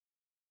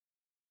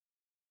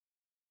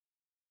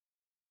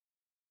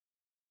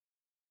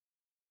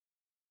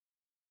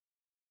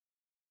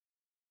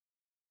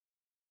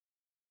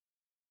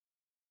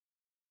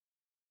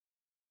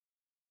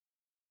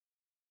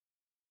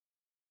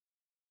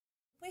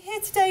We're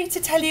here today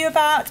to tell you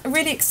about a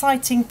really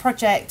exciting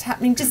project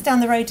happening just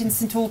down the road in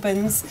St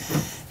Albans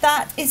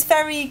that is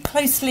very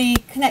closely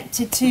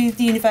connected to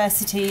the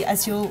university,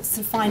 as you'll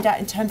sort of find out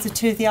in terms of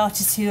two of the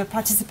artists who are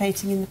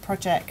participating in the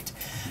project.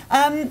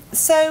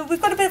 So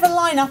we've got a bit of a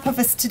lineup of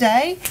us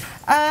today.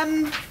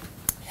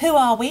 Who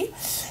are we?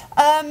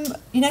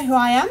 You know who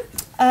I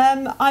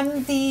am.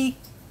 I'm the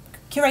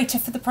curator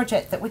for the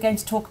project that we're going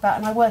to talk about,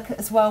 and I work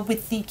as well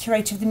with the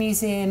curator of the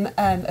Museum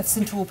of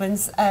St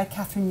Albans,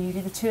 Catherine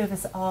Newley. The two of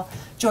us are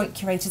joint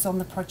curators on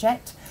the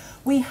project.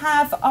 We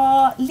have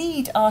our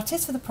lead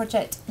artist for the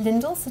project,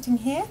 Lyndall, sitting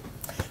here.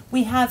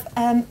 We have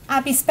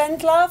Abby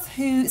Spendlove,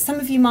 who some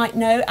of you might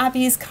know.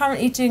 Abby is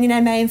currently doing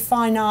an MA in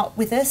Fine Art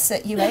with us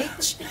at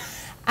UH.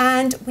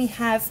 And we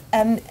have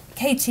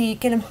Katy,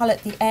 Gillam-Hull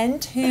at the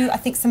end, who I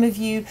think some of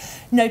you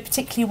know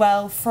particularly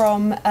well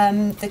from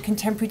the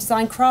Contemporary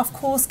Design Craft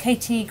course.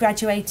 Katy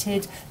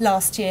graduated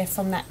last year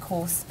from that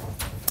course.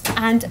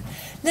 And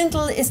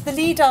Lyndall is the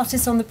lead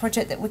artist on the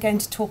project that we're going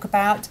to talk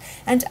about,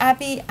 and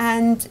Abby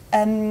and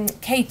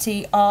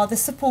Katy are the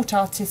support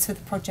artists for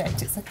the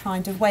project. It's a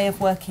kind of way of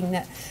working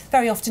that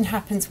very often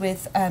happens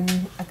with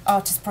an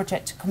artist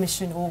project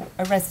commission or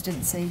a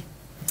residency.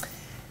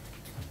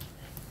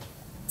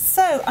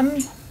 So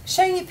I'm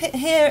showing you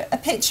here a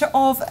picture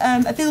of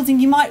a building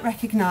you might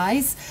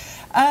recognise.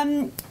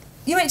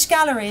 UH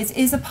Galleries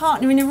is a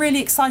partner in a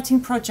really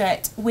exciting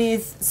project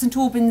with St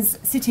Albans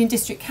City and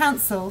District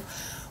Council,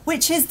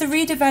 which is the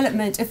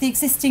redevelopment of the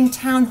existing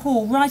town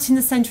hall right in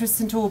the centre of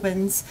St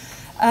Albans,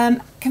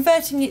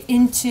 converting it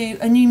into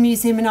a new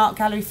museum and art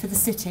gallery for the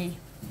city.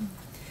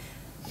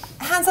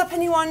 Hands up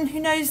anyone who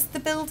knows the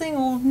building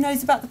or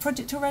knows about the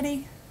project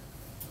already?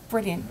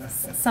 Brilliant,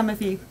 some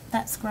of you,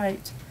 that's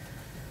great.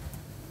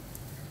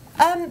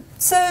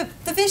 So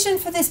the vision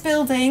for this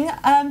building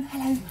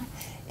hello,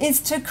 is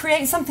to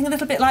create something a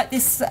little bit like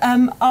this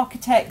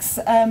architect's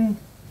kind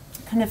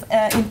of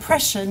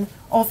impression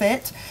of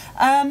it.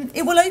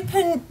 It will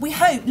open, we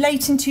hope,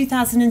 late in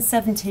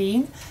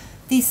 2017.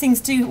 These things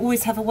do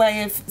always have a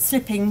way of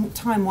slipping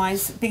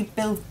time-wise, big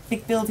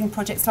building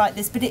projects like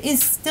this, but it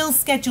is still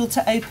scheduled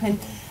to open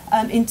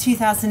in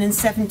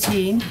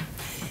 2017.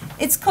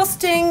 It's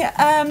costing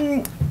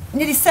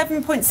nearly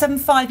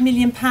 £7.75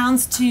 million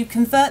to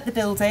convert the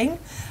building.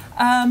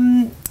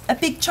 A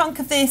big chunk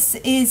of this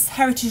is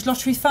Heritage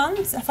Lottery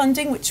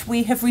funding, which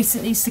we have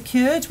recently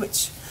secured,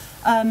 which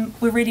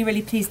we're really,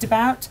 really pleased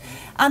about.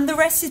 And the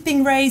rest is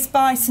being raised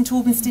by St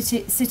Albans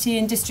City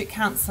and District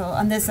Council,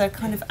 and there's a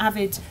kind of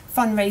avid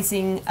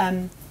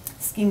fundraising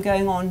scheme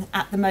going on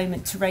at the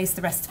moment to raise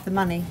the rest of the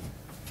money.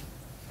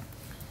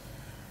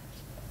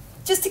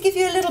 Just to give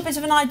you a little bit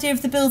of an idea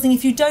of the building,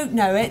 if you don't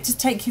know it, to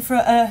take you for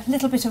a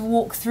little bit of a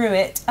walk through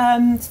it,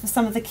 for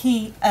some of the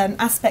key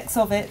aspects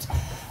of it.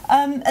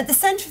 At the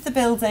centre of the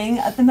building,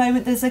 at the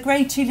moment, there's a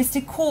Grade 2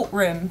 listed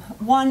courtroom,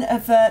 one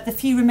of the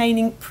few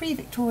remaining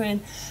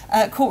pre-Victorian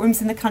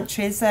courtrooms in the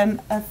country. Is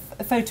a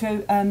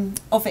photo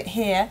of it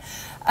here.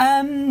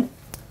 The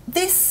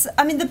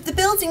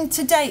building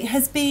to date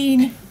has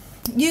been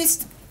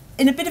used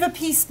in a bit of a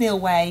piecemeal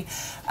way.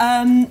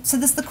 So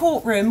there's the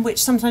courtroom,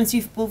 which sometimes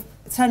you will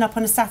turn up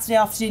on a Saturday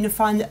afternoon and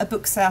find a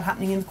book sale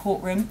happening in the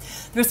courtroom.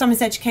 There are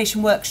sometimes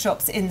education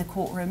workshops in the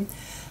courtroom.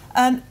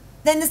 Then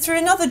there's through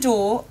another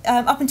door.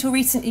 Up until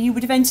recently, you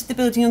would have entered the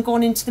building and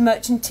gone into the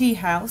merchant tea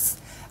house,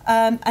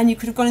 and you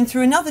could have gone in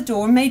through another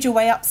door and made your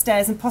way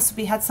upstairs and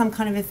possibly had some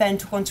kind of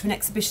event or gone to an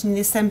exhibition in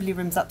the assembly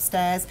rooms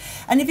upstairs.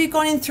 And if you'd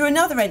gone in through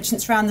another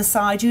entrance round the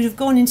side, you'd have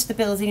gone into the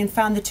building and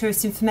found the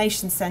Tourist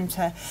Information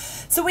Centre.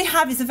 So what we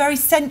have is a very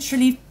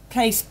centrally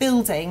placed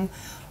building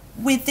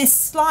with this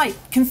slight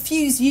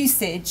confused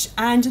usage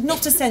and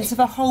not a sense of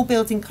a whole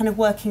building kind of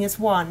working as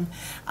one.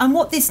 And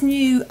what this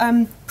new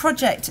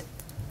project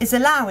is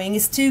allowing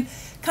is to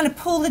kind of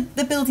pull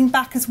the building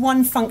back as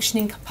one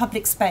functioning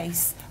public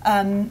space,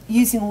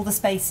 using all the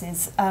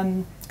spaces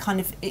kind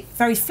of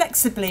very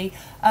flexibly,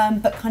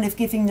 but kind of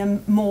giving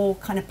them more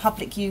kind of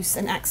public use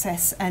and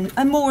access and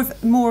more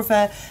of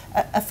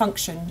a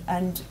function,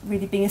 and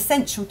really being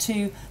essential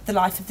to the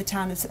life of the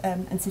town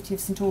and city of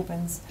St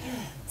Albans.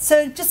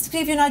 So just to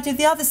give you an idea of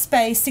the other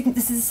space,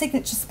 this is a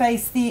signature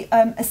space, the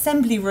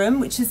assembly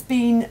room, which has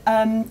been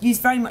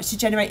used very much to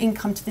generate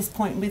income to this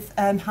point with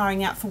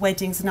hiring out for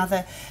weddings and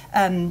other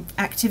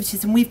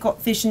activities. And we've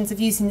got visions of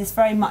using this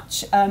very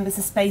much as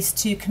a space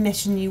to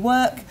commission new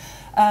work,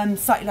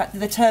 slightly like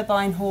the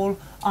turbine hall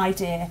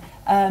idea.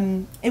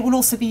 It will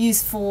also be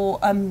used for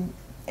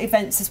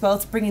events as well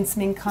to bring in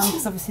some income,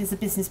 because obviously there's a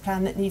business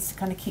plan that needs to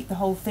kind of keep the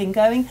whole thing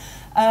going.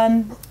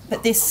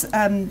 But this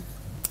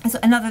is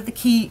another of the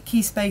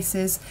key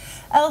spaces.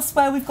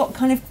 Elsewhere, we've got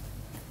kind of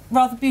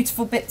rather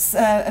beautiful bits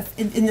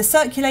in the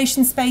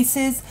circulation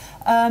spaces,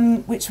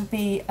 which will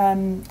be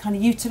kind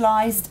of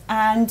utilised.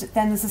 And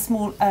then there's a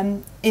small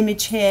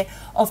image here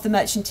of the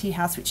merchant tea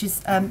house, which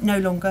is no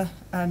longer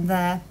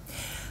there.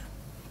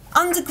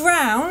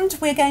 Underground,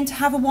 we're going to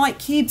have a white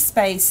cube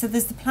space, so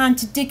there's the plan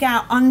to dig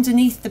out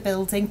underneath the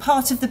building.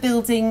 Part of the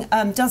building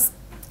does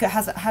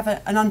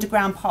an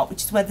underground part,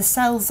 which is where the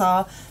cells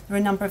are. There are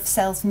a number of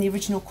cells in the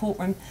original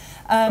courtroom.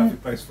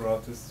 Perfect place for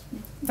artists.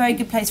 Very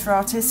good place for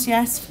artists,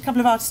 yes. A couple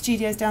of artist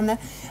studios down there.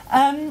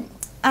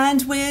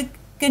 And we're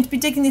going to be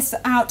digging this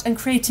out and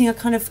creating a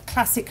kind of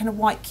classic kind of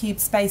white cube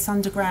space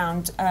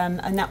underground,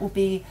 and that will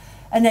be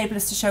enable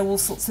us to show all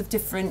sorts of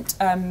different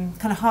kind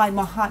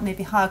of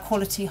maybe higher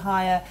quality,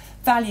 higher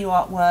value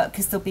artwork,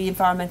 because there'll be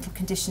environmental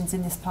conditions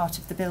in this part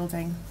of the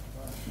building.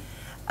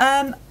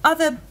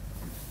 Other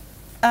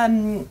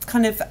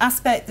kind of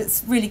aspect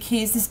that's really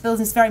key is this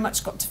building's very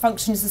much got to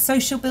function as a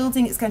social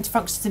building. It's going to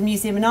function as a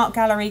museum and art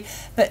gallery,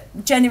 but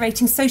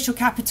generating social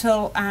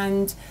capital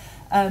and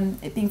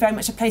it being very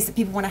much a place that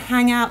people want to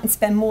hang out and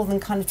spend more than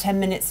kind of 10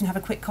 minutes and have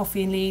a quick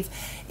coffee and leave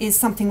is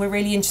something we're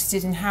really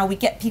interested in, how we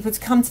get people to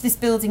come to this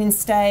building and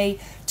stay,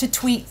 to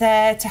tweet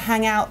there, to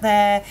hang out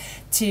there,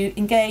 to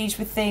engage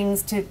with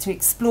things, to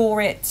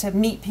explore it, to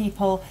meet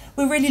people.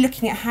 We're really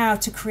looking at how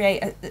to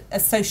create a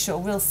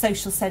real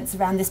social sense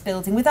around this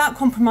building without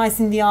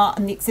compromising the art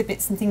and the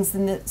exhibits and things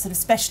and the sort of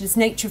specialist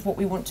nature of what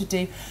we want to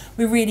do.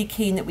 We're really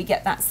keen that we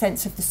get that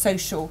sense of the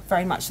social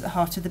very much at the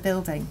heart of the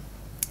building.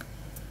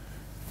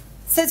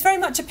 So it's very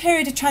much a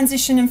period of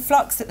transition and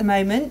flux at the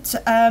moment.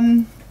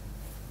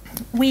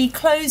 We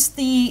closed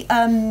the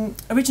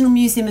original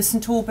Museum of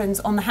St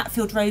Albans on the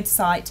Hatfield Road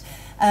site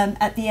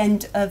at the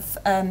end of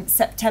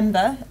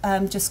September,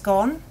 just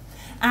gone.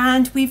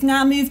 And we've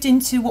now moved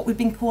into what we've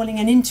been calling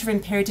an interim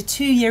period, a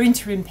 2-year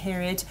interim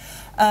period,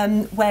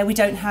 where we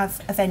don't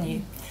have a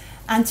venue.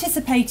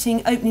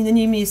 Anticipating opening the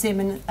new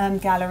museum and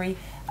gallery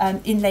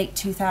in late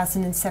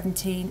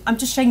 2017. I'm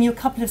just showing you a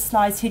couple of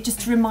slides here just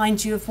to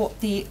remind you of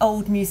what the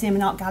old museum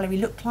and art gallery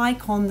looked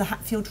like on the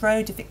Hatfield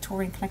Road, a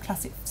Victorian kind of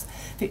classic,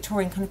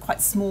 Victorian kind of quite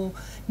small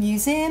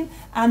museum,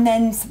 and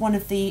then one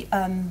of the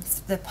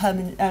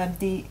permanent,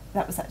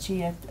 that was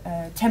actually a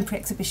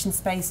temporary exhibition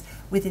space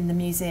within the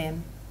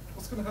museum.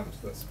 What's going to happen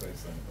to that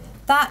space then?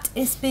 That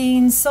is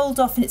being sold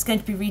off and it's going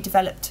to be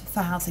redeveloped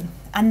for housing.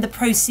 And the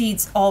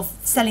proceeds of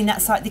selling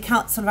that site, the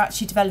council are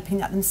actually developing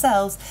that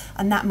themselves,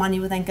 and that money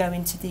will then go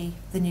into the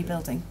new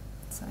building.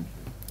 So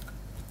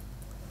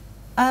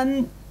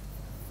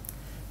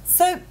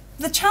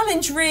the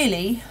challenge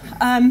really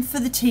for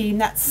the team,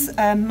 that's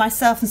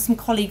myself and some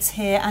colleagues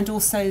here and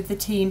also the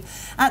team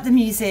at the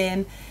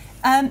museum,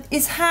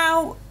 is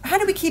how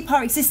do we keep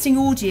our existing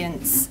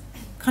audience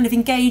kind of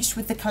engaged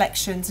with the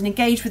collections and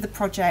engaged with the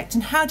project,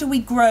 and how do we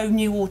grow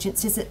new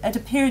audiences at a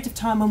period of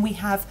time when we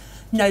have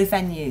no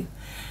venue?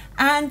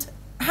 And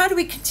how do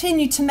we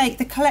continue to make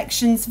the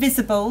collections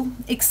visible,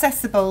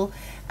 accessible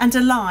and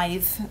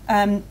alive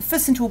for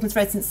St Albans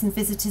residents and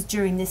visitors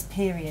during this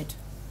period?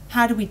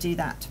 How do we do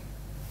that?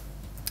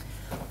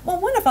 Well,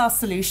 one of our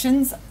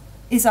solutions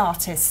is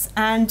artists,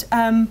 and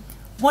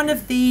one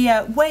of the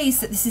ways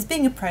that this is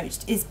being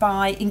approached is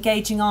by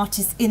engaging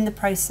artists in the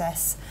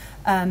process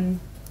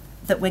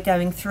that we're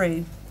going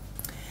through.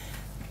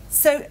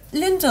 So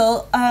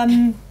Lyndall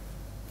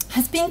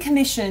has been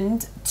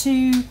commissioned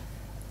to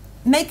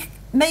make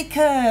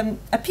a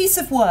piece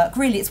of work,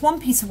 really it's one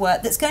piece of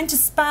work that's going to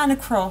span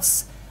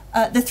across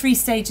the 3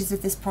 stages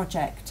of this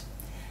project.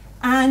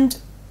 And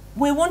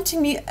we're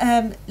wanting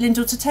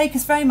Lyndall to take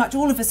us very much,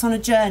 all of us, on a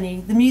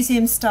journey, the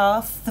museum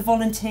staff, the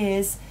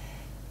volunteers,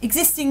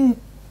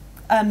 existing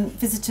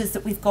visitors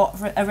that we've got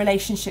a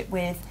relationship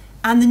with,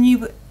 and the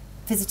new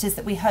visitors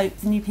that we hope,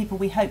 the new people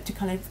we hope to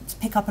kind of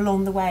pick up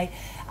along the way.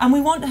 And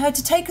we want her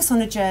to take us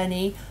on a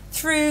journey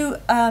through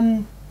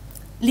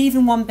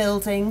leaving one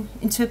building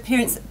into a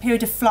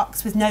period of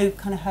flux with no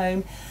kind of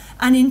home,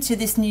 and into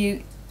this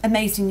new,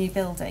 amazing new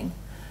building.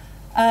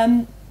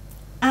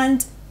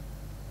 And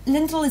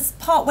Lyndall is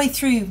partway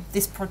through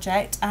this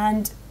project,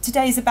 and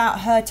today is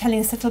about her telling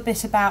us a little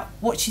bit about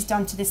what she's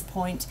done to this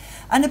point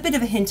and a bit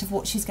of a hint of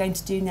what she's going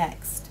to do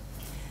next.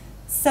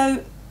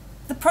 So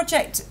the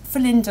project for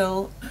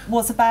Lyndall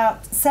was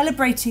about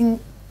celebrating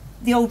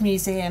the old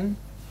museum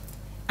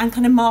and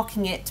kind of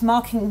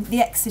marking the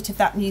exit of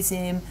that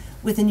museum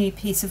with a new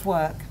piece of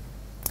work.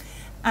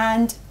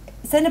 And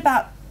it's then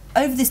about,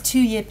 over this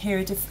 2-year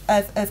period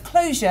of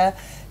closure,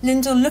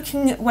 Lyndall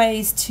looking at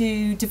ways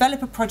to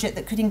develop a project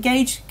that could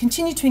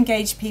continue to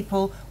engage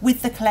people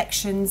with the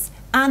collections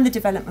and the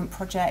development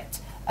project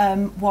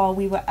while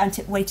we were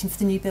waiting for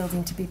the new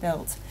building to be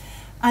built.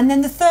 And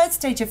then the 3rd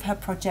stage of her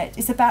project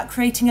is about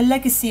creating a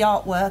legacy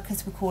artwork,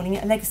 as we're calling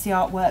it, a legacy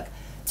artwork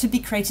to be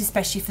created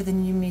especially for the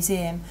new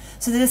museum.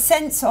 So there's a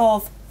sense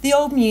of the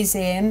old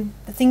museum,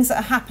 the things that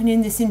are happening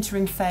in this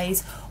interim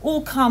phase,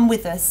 all come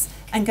with us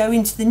and go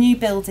into the new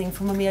building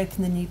from when we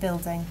open the new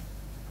building.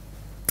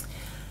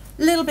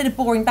 A little bit of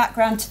boring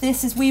background to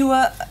this is we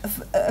were,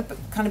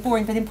 kind of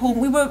boring but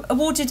important, we were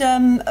awarded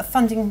a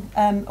funding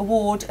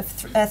award of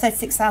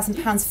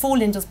 £36,000 for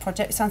Lyndall's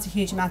project. It sounds a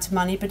huge amount of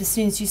money, but as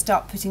soon as you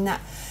start putting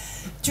that,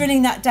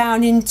 drilling that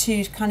down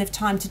into kind of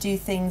time to do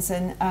things,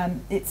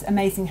 and it's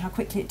amazing how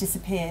quickly it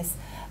disappears.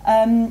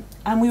 And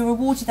we were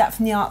awarded that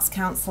from the Arts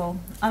Council,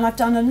 and I've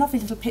done a lovely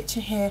little picture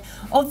here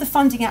of the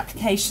funding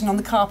application on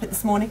the carpet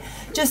this morning,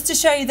 just to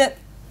show you that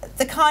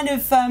the kind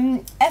of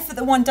effort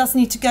that one does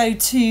need to go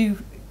to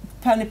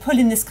kind of pull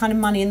in this kind of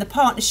money, and the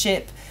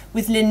partnership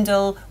with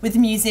Lyndall, with the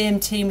museum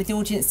team, with the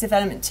audience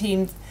development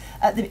team,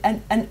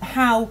 and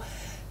how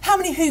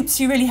many hoops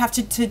you really have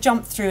to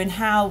jump through, and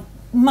how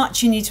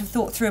much you need to have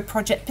thought through a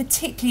project,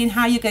 particularly in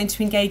how you're going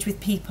to engage with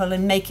people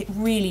and make it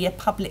really a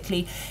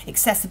publicly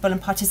accessible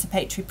and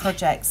participatory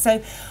project.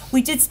 So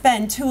we did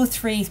spend 2 or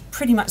 3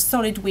 pretty much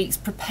solid weeks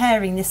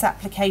preparing this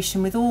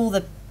application with all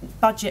the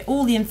budget,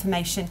 all the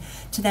information,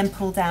 to then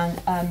pull down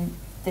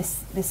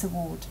this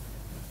award.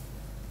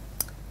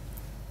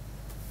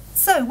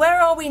 So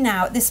where are we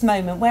now at this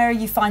moment? Where are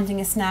you finding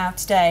us now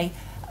today?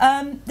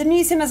 The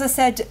museum, as I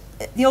said,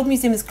 the old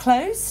museum is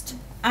closed,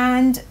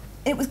 and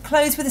it was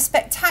closed with a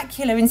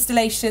spectacular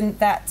installation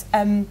that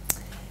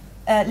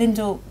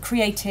Lyndall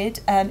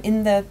created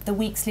in the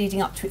weeks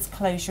leading up to its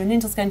closure, and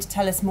Lyndall's going to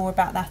tell us more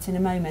about that in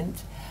a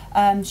moment.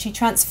 She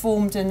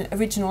transformed an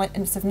original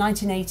sort of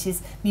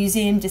 1980s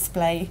museum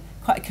display,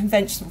 quite a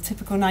conventional,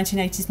 typical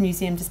 1980s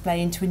museum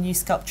display, into a new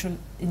sculptural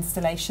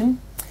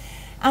installation.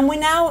 And we're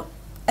now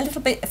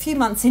a few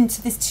months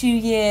into this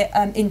 2-year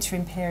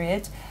interim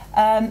period,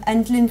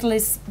 and Lyndall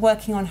is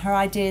working on her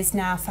ideas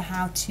now for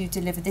how to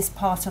deliver this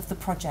part of the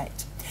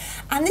project.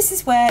 And this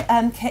is where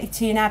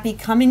Katy and Abby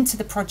come into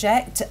the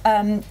project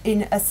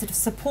in a sort of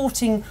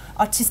supporting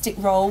artistic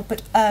role,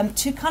 but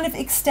to kind of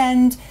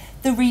extend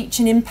the reach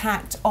and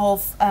impact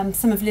of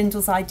some of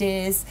Lyndall's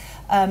ideas,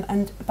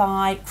 and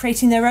by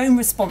creating their own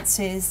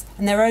responses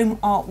and their own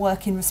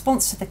artwork in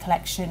response to the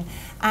collection.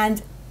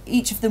 And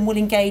each of them will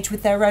engage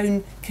with their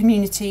own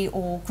community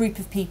or group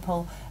of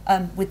people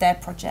with their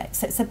projects.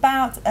 So it's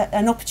about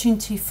an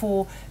opportunity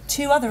for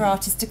 2 other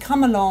artists to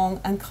come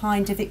along and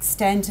kind of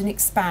extend and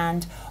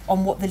expand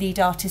on what the lead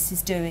artist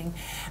is doing.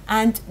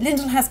 And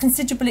Lyndall has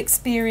considerable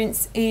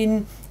experience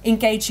in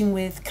engaging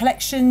with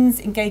collections,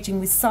 engaging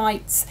with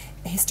sites,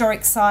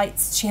 historic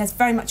sites. She has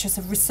very much a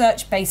sort of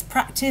research-based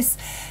practice,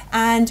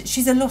 and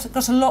she's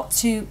got a lot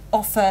to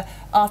offer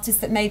artists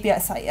that may be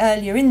slightly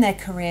earlier in their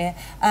career.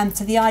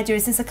 So the idea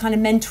is there's a kind of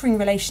mentoring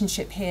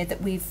relationship here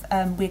that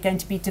we're going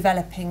to be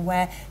developing,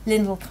 where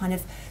Lyndall kind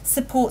of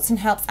supports and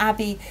helps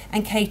Abby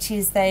and Katy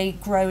as they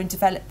grow and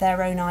develop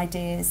their own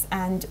ideas.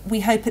 And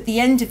we hope at the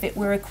end of it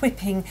we're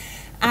equipping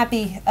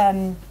Abby,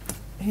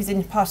 who's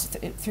in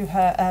through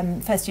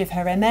her first year of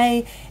her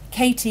MA,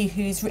 Katy,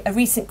 who's a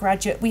recent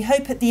graduate. We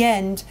hope at the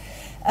end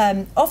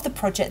of the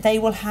project they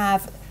will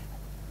have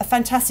a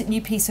fantastic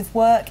new piece of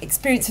work,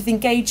 experience of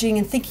engaging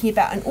and thinking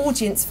about an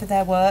audience for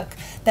their work.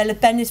 They'll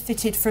have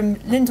benefited from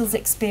Lyndall's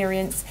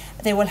experience.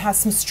 They will have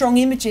some strong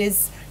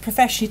images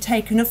professionally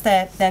taken of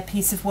their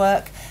piece of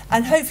work,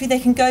 and hopefully they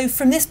can go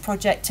from this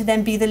project to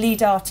then be the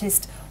lead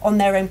artist on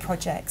their own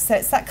projects. So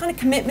it's that kind of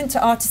commitment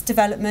to artist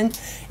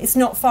development. It's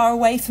not far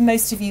away for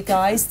most of you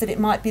guys, that it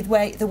might be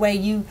the way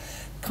you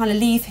kind of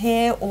leave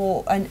here,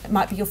 and it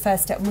might be your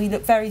first step. And we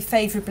look very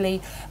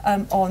favourably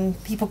on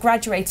people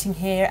graduating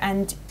here,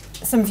 and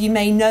some of you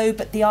may know,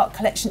 but the art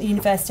collection at the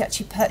university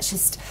actually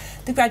purchased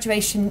the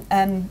graduation,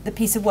 the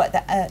piece of work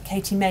that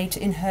Katy made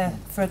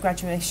for a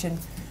graduation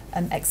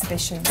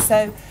exhibition.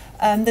 So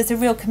there's a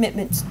real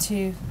commitment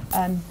to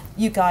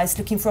you guys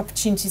looking for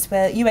opportunities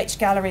where UH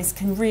galleries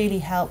can really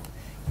help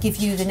give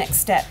you the next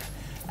step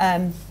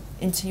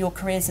into your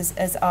careers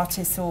as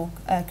artists or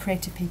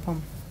creative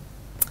people.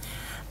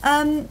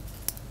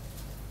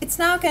 It's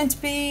now going to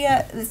be,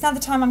 it's now the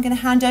time I'm going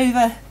to hand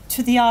over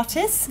to the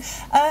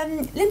artists.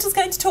 Lyndall's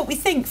going to talk, we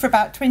think, for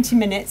about 20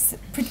 minutes,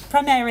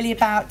 primarily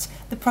about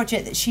the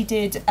project that she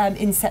did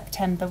in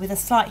September, with a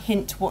slight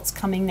hint to what's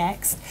coming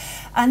next.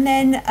 And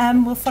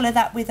then we'll follow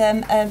that with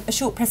a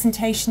short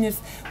presentation of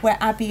where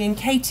Abby and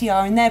Katy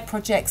are in their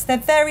projects. They're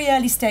very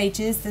early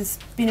stages. There's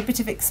been a bit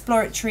of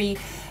exploratory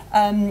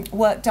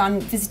work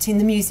done, visiting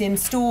the museum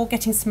store,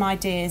 getting some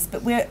ideas,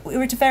 but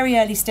we're at a very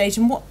early stage,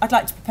 and what I'd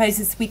like to propose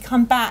is we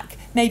come back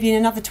maybe in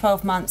another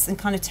 12 months and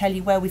kind of tell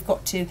you where we've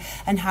got to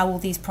and how all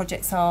these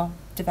projects are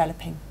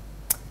developing.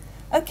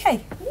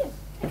 Okay. Yeah,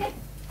 okay.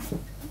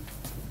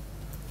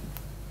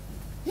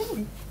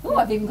 Oh,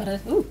 I've even got a...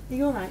 Ooh. Are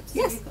you all right?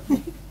 Yes.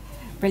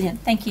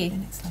 Brilliant, thank you.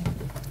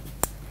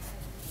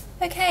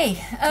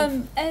 Okay,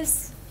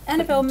 as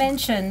Annabelle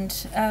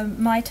mentioned,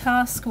 my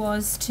task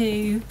was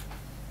to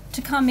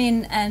come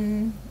in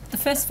and, the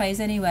first phase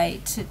anyway,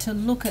 to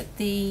look at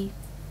the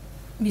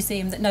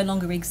museum that no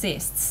longer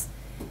exists,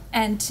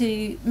 and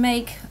to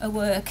make a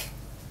work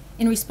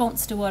in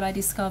response to what I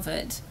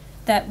discovered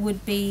that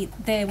would be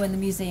there when the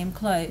museum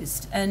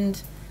closed.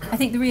 And I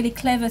think the really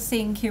clever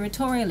thing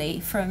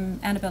curatorially from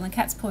Annabelle and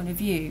Kat's point of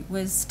view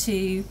was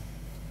to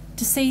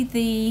see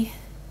the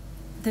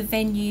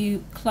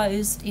venue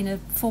closed in a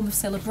form of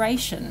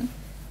celebration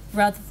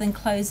rather than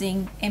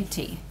closing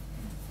empty.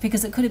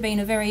 Because it could have been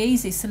a very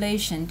easy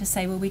solution to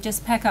say, well, we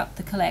just pack up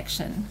the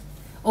collection.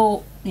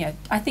 Or, you know,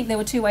 I think there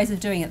were 2 ways of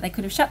doing it. They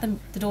could have shut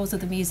the doors of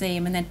the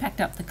museum and then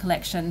packed up the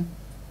collection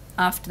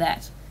after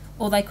that.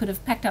 Or they could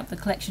have packed up the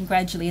collection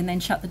gradually and then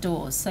shut the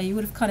doors. So you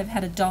would have kind of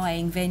had a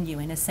dying venue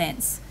in a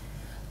sense.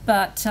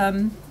 But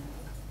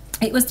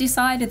it was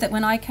decided that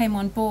when I came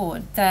on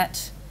board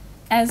that,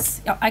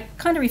 as I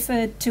kind of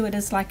referred to it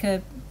as like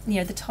a, you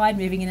know, the tide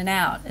moving in and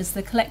out, as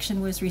the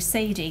collection was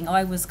receding,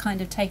 I was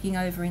kind of taking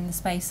over in the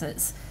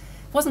spaces.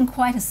 It wasn't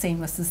quite as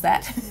seamless as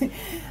that,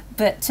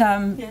 but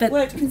it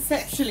worked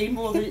conceptually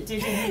more than it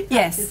did in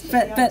yes,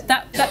 but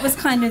that was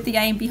kind of the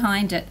aim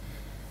behind it.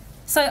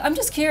 So I'm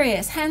just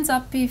curious, hands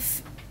up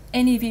if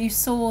any of you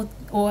saw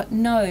or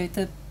know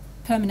the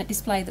permanent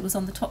display that was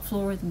on the top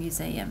floor of the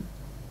museum.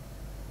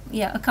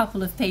 Yeah, a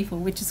couple of people,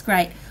 which is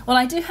great. Well,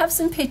 I do have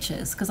some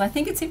pictures because I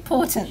think it's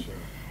important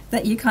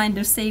that you kind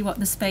of see what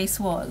the space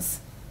was.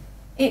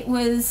 It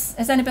was,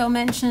 as Annabelle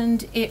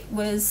mentioned, it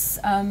was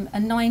a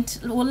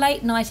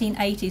late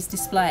 1980s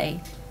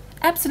display.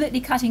 Absolutely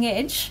cutting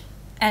edge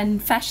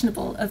and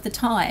fashionable of the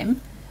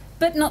time,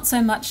 but not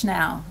so much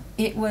now.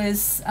 It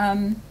was,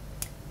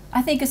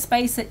 I think, a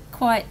space that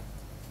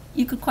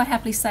you could quite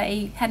happily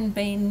say hadn't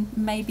been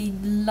maybe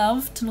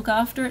loved to look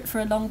after it for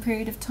a long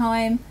period of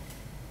time.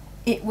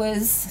 There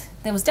was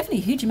definitely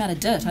a huge amount of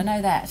dirt, I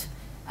know that.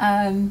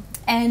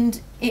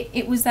 And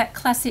it was that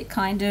classic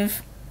kind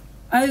of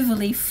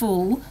overly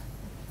full,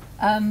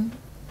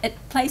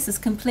 at places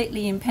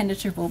completely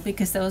impenetrable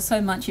because there was so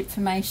much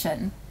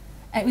information.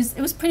 It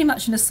was pretty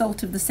much an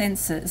assault of the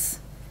senses.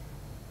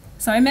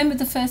 So I remember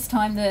the first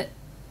time that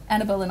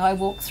Annabelle and I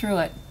walked through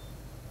it,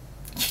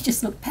 she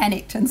just looked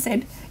panicked and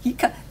said,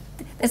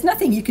 there's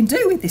nothing you can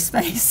do with this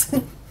space.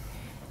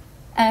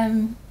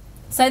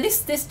 So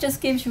this just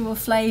gives you a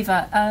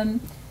flavour.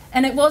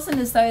 And it wasn't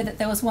as though that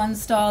there was one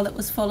style that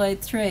was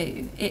followed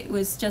through. It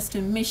was just a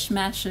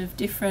mishmash of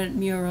different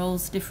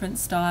murals, different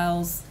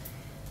styles,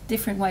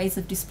 different ways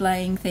of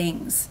displaying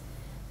things.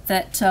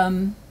 That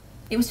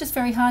it was just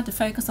very hard to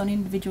focus on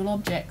individual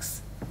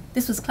objects.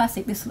 This was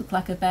classic. This looked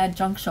like a bad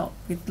junk shop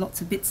with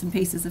lots of bits and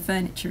pieces of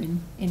furniture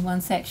in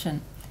one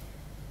section.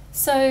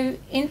 So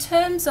in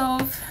terms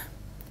of,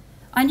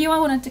 I knew I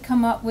wanted to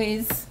come up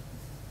with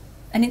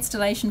an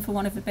installation, for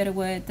want of a better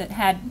word, that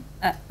had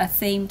a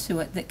theme to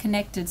it that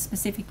connected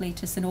specifically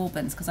to St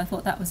Albans, because I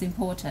thought that was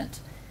important.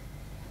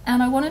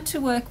 And I wanted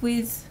to work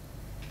with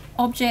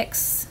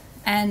objects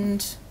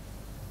and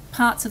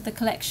parts of the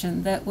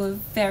collection that were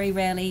very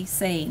rarely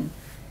seen.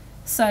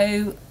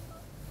 So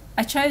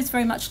I chose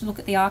very much to look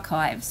at the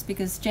archives,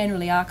 because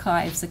generally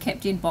archives are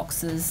kept in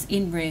boxes,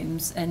 in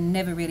rooms, and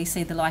never really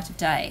see the light of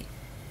day.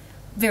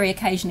 Very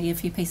occasionally a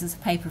few pieces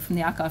of paper from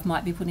the archive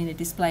might be put in a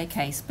display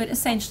case, but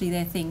essentially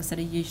they're things that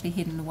are usually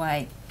hidden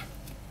away.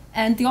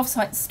 And the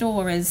off-site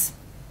store, as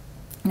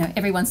you know,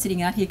 everyone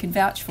sitting out here can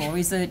vouch for,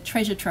 is a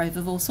treasure trove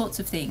of all sorts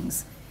of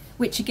things,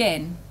 which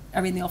again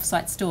are in the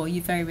off-site store. You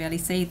very rarely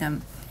see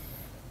them.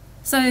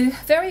 So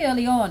very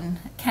early on,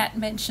 Kat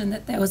mentioned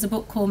that there was a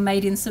book called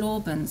Made in St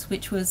Albans,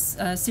 which was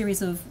a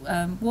series of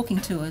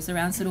walking tours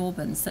around St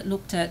Albans that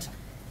looked at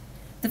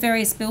the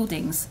various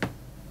buildings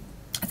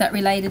that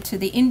related to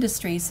the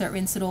industries that were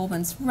in St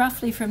Albans,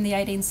 roughly from the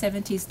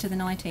 1870s to the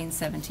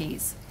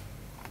 1970s.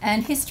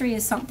 And history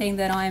is something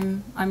that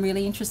I'm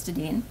really interested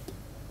in.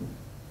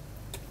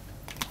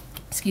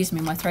 Excuse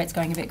me, my throat's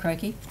going a bit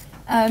croaky.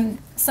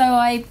 So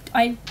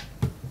I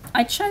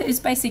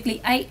chose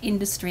basically 8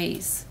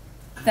 industries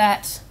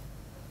that,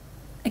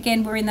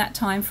 again, were in that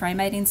time frame,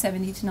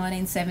 1870 to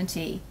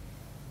 1970,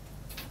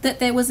 that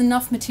there was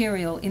enough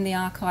material in the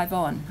archive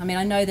on. I mean,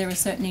 I know there are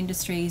certain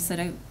industries that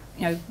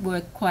are,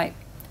 were quite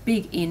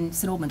big in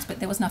St Albans, but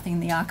there was nothing in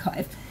the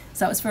archive.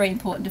 So it was very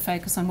important to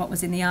focus on what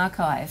was in the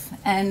archive.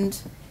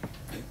 And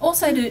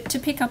also to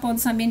pick up on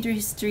some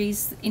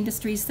industries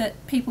that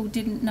people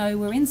didn't know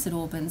were in St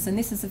Albans. And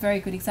this is a very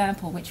good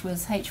example, which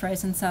was H.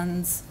 Rose &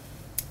 Sons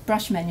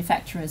brush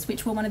manufacturers,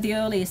 which were one of the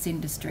earliest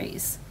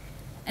industries.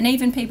 And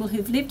even people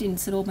who've lived in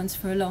St Albans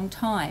for a long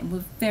time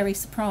were very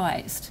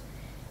surprised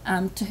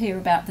to hear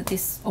about that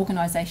this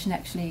organisation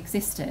actually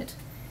existed.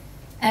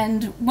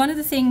 And one of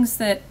the things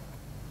that,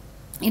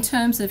 in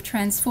terms of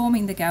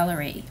transforming the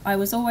gallery, I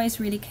was always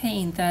really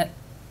keen that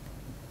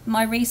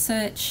my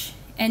research,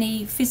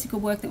 any physical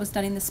work that was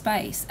done in the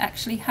space,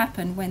 actually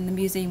happened when the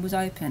museum was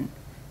open,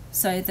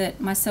 so that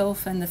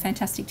myself and the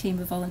fantastic team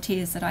of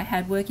volunteers that I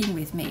had working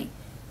with me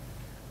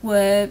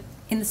were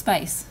in the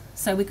space,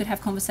 so we could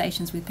have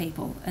conversations with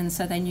people, and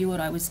so they knew what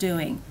I was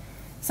doing.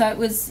 So it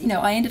was,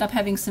 I ended up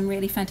having some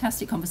really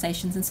fantastic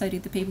conversations, and so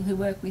did the people who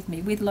work with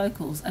me, with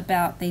locals,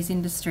 about these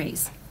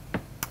industries.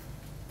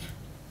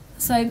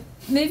 So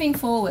moving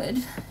forward,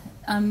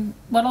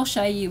 what I'll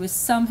show you is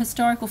some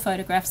historical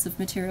photographs of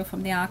material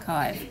from the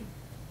archive,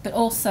 but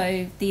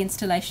also the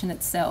installation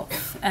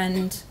itself.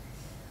 And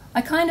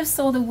I kind of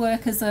saw the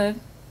work as a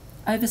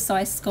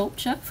oversized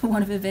sculpture, for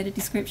want of a better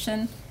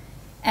description.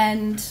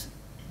 And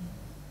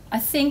I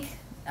think,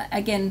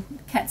 again,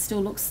 Kat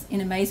still looks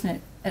in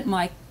amazement at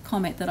my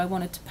comment that I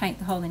wanted to paint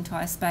the whole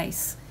entire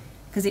space,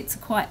 because it's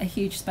quite a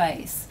huge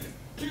space.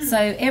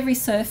 So every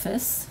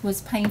surface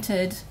was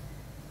painted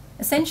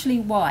essentially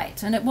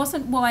white, and it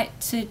wasn't white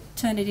to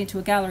turn it into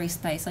a gallery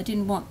space. I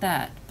didn't want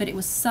that, but it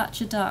was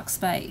such a dark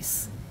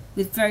space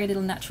with very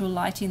little natural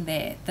light in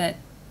there that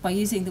by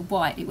using the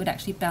white it would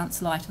actually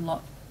bounce light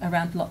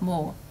around a lot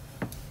more.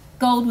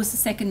 gold was the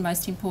second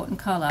most important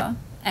colour,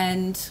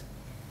 and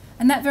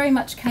that very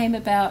much came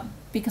about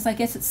because I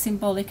guess it's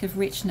symbolic of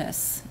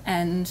richness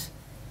and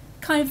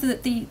kind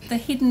of the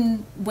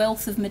hidden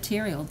wealth of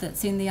material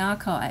that's in the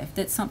archive.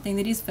 That's something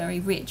that is very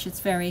rich. It's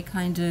very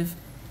kind of,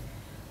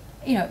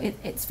 you know,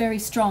 it's very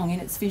strong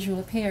in its visual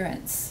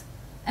appearance.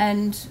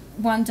 And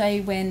one day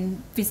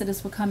when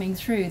visitors were coming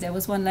through, there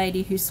was one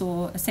lady who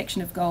saw a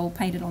section of gold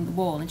painted on the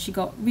wall, and she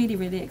got really,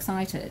 really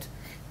excited.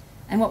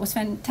 And what was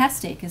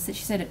fantastic is that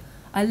she said,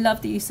 I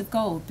love the use of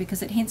gold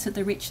because it hints at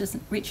the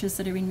riches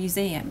that are in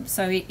museums.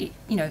 So, you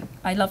know,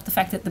 I love the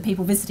fact that the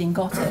people visiting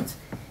got it.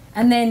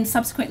 And then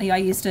subsequently I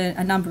used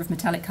a number of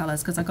metallic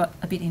colours because I got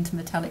a bit into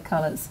metallic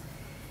colours.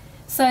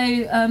 So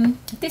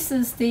this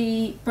is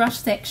the brush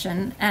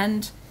section,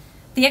 and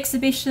the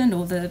exhibition,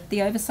 or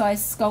the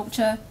oversized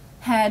sculpture,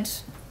 had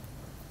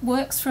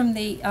works from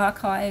the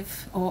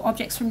archive, or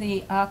objects from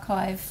the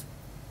archive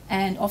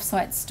and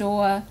off-site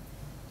store.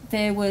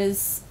 There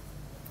was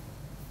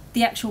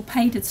the actual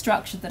painted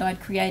structure that I'd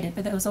created,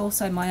 but there was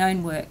also my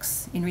own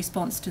works in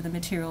response to the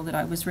material that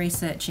I was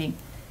researching.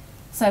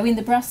 So in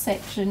the brush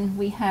section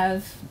we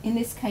have, in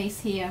this case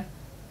here,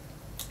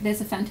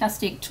 there's a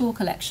fantastic tool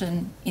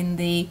collection in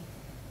the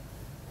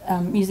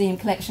museum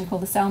collection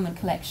called the Salmon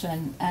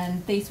Collection,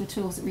 and these were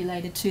tools that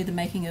related to the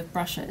making of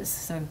brushes,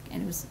 so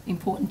it was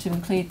important to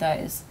include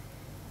those.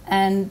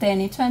 And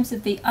then in terms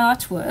of the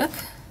artwork,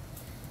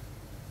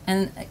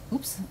 and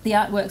the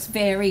artworks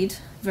varied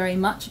very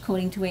much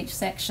according to each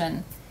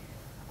section.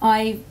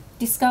 I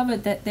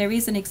discovered that there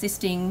is an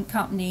existing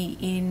company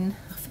in,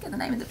 I forget the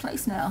name of the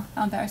place now,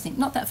 how embarrassing,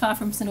 not that far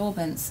from St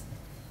Albans,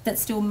 that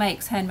still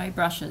makes handmade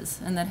brushes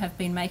and that have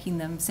been making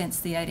them since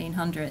the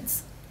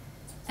 1800s.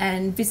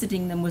 And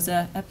visiting them was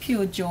a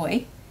pure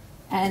joy,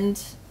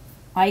 and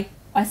I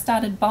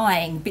started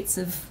buying bits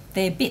of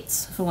their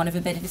bits, for want of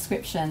a better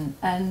description,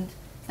 and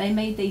they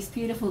made these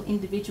beautiful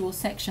individual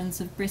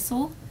sections of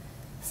bristle.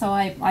 So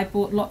I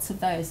bought lots of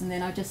those, and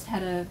then I just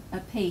had a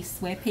piece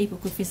where people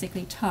could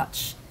physically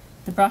touch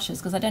the brushes,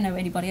 because I don't know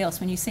anybody else,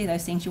 when you see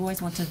those things you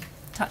always want to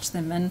touch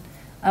them, and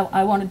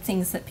I wanted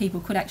things that people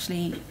could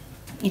actually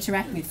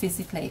interact with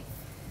physically.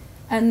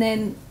 And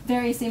then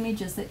various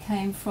images that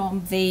came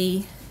from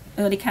the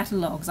early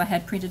catalogues I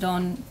had printed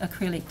on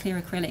acrylic, clear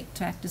acrylic,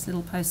 to act as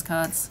little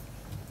postcards.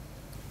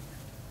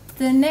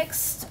 The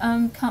next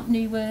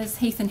company was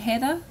Heath and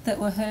Heather, that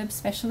were herb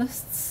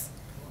specialists,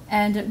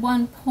 and at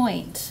one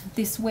point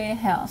this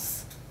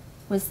warehouse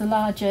was the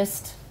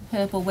largest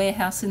herbal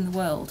warehouse in the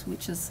world,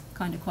 which is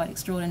kind of quite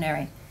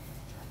extraordinary.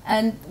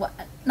 And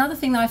another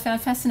thing that I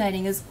found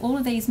fascinating is all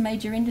of these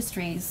major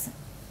industries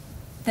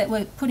that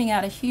were putting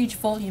out a huge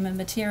volume of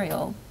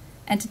material,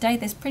 and today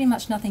there's pretty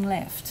much nothing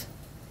left.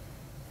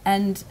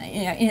 And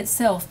you know, in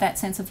itself, that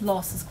sense of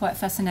loss is quite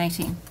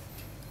fascinating.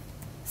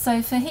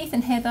 So for Heath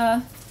and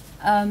Heather,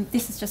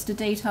 this is just a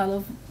detail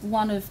of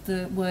one of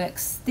the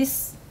works.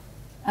 This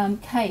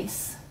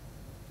case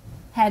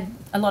had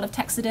a lot of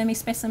taxidermy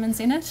specimens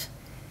in it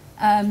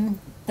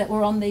that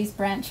were on these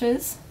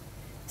branches.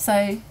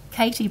 So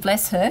Katy,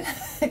 bless her,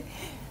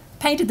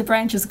 painted the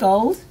branches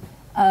gold,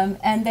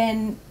 and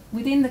then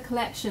within the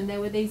collection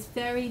there were these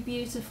very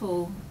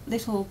beautiful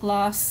little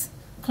glass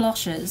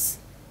cloches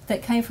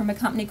that came from a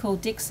company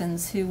called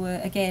Dixon's, who were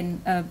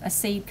again a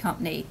seed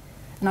company,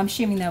 and I'm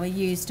assuming they were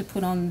used to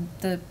put on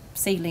the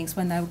seedlings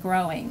when they were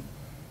growing.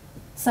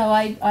 So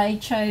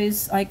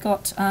I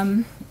got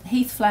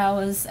heath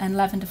flowers and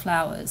lavender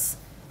flowers,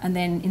 and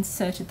then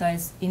inserted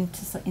those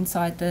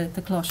inside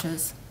the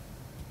cloches.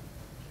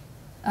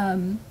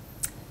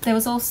 There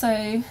was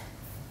also,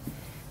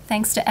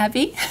 thanks to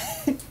Abby,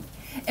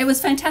 it was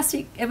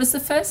fantastic. It was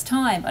the first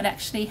time I'd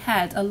actually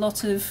had a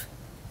lot of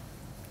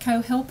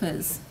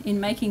co-helpers in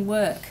making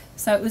work.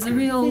 So it was a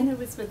real... Nina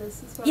was with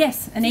us as well.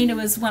 Yes, and Nina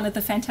was one of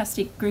the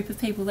fantastic group of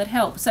people that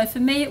helped. So for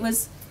me it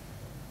was,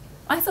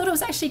 I thought it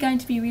was actually going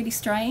to be really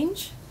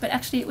strange, but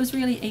actually it was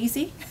really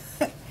easy.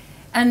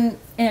 And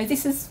you know,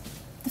 this is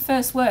the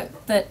first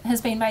work that has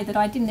been made that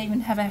I didn't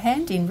even have a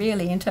hand in,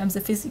 really, in terms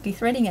of physically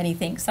threading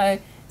anything. So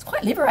it's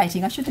quite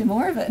liberating. I should do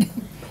more of it.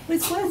 Well,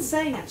 it's worth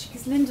saying actually,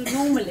 because Linda,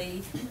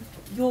 normally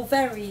you're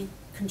very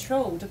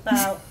controlled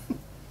about.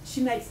 She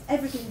makes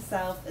everything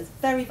herself. It's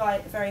very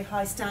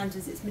high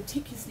standards. It's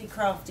meticulously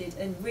crafted,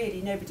 and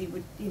really nobody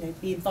would, you know,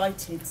 be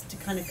invited to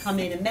kind of come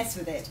in and mess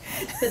with it.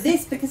 But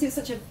this, because it was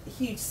such a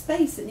huge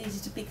space that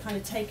needed to be kind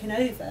of taken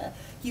over,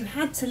 you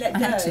had to let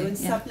go and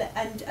sublet,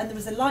 and there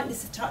was a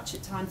lightness of touch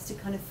at times to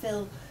kind of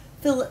fill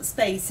that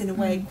space in a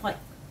way quite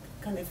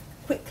kind of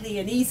quickly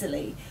and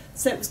easily.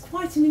 So it was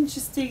quite an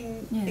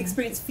interesting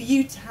experience for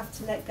you to have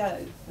to let go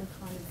and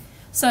kind of.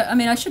 So I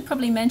mean, I should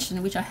probably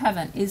mention, which I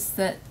haven't, is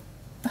that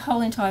the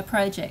whole entire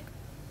project,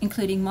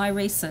 including my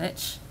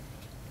research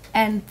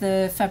and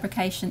the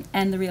fabrication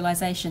and the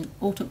realisation,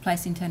 all took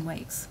place in 10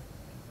 weeks.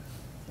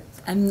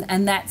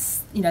 And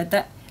that's, you know,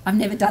 that I've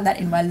never done that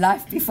in my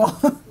life before.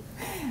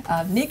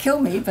 Near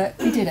killed me, but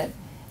we did it.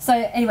 So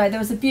anyway, there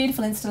was a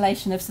beautiful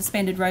installation of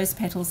suspended rose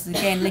petals,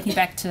 again linking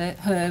back to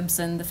herbs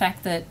and the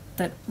fact that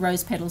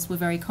rose petals were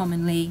very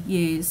commonly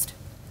used.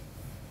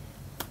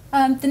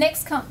 The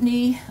next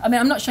company, I mean,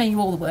 I'm not showing you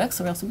all the works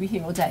or else we'll be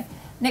here all day.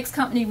 Next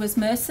company was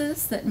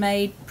Mercer's that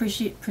made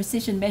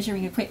precision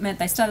measuring equipment.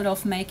 They started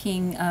off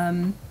making,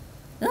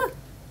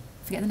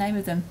 forget the name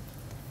of them,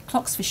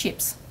 clocks for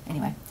ships,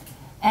 anyway.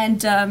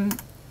 And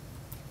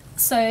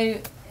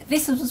so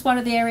this was one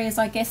of the areas,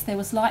 I guess, there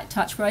was light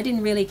touch, where I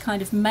didn't really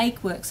kind of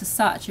make works as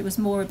such. It was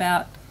more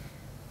about,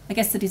 I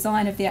guess, the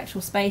design of the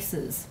actual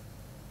spaces.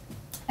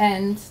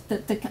 And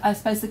I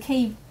suppose the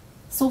key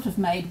sort of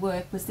made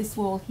work was this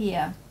wall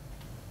here,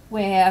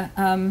 where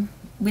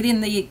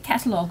within the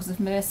catalogues of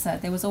Mercer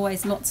there was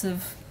always lots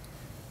of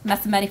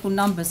mathematical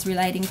numbers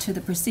relating to the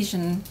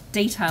precision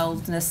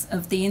detailedness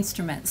of the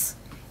instruments,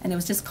 and there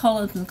was just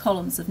columns and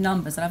columns of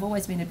numbers, and I've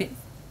always been a bit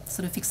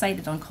sort of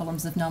fixated on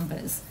columns of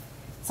numbers.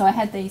 So I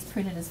had these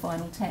printed as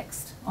vinyl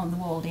text on the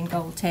wall in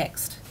gold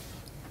text.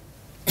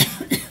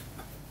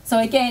 So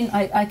again,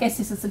 I guess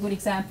this is a good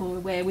example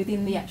where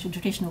within the actual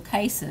traditional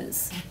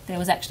cases there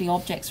was actually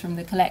objects from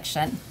the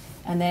collection,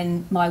 and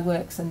then my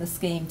works and the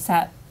scheme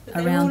sat but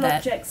around all that.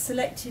 Objects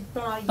selected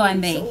by you. By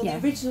me, so all yeah.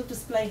 The original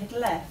display had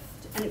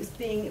left, and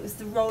it was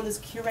the role as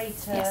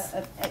curator, Yes.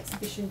 of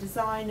exhibition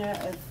designer,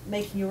 of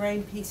making your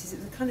own pieces. It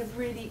was a kind of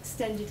really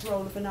extended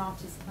role of an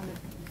artist, kind of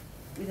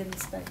within the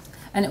space.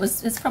 And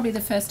it's probably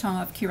the first time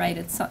I've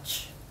curated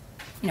such,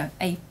 you know,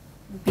 a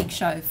big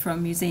show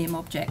from museum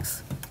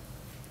objects.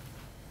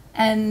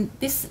 And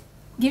this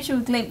gives you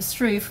a glimpse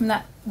through from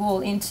that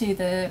wall into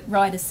the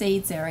Ryder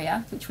Seeds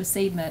area, which were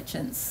seed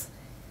merchants.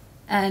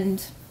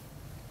 And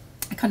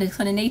I kind of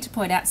need to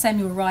point out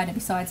Samuel Ryder,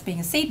 besides being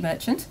a seed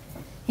merchant,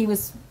 he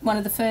was one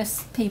of the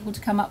first people to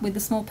come up with the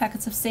small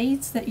packets of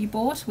seeds that you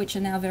bought, which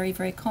are now very,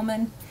 very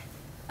common.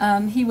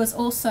 He was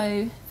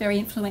also very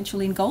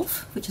influential in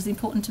golf, which is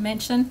important to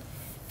mention.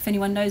 If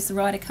anyone knows the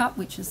Ryder Cup,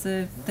 which is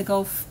the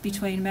golf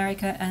between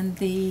America and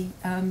the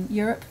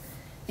Europe,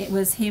 it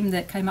was him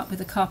that came up with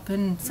the cup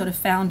and sort of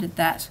founded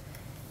that.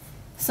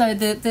 So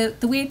the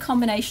weird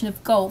combination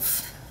of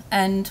golf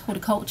and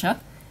horticulture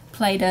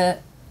played an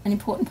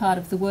important part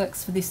of the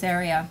works for this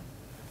area.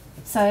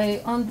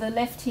 So on the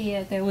left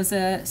here there was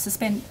a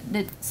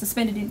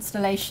suspended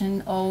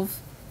installation of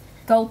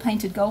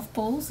gold-painted golf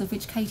balls, of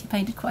which Katy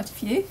painted quite a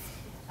few,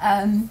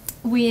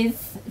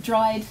 with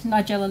dried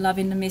Nigella love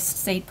in the mist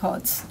seed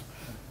pods.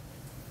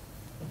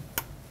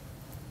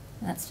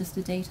 That's just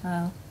a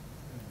detail.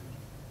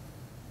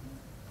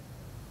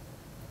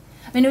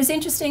 I mean, it was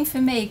interesting for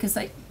me because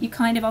you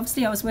kind of,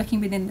 obviously I was working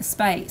within the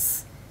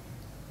space,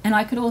 and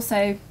I could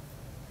also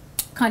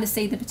kind of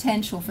see the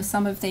potential for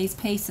some of these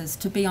pieces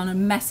to be on a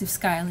massive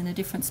scale in a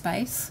different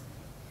space.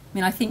 I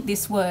mean, I think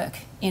this work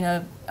in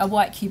a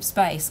white cube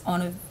space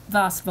on a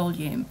vast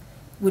volume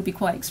would be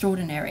quite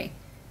extraordinary.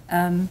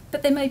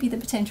 But there may be the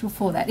potential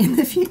for that in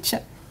the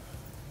future.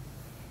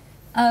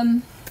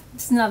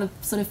 This is another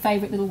sort of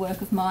favourite little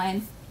work of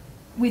mine.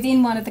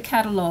 Within one of the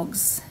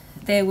catalogues,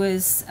 there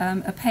was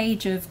a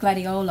page of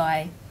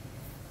gladioli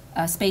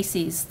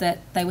species that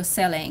they were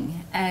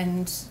selling,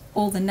 and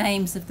all the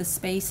names of the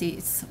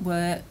species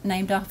were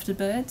named after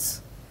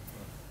birds.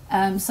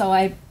 So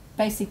I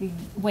basically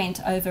went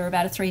over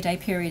about a 3-day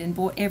period and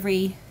bought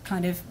every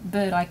kind of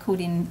bird I could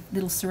in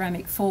little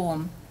ceramic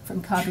form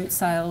from car boot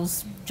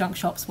sales, junk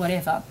shops,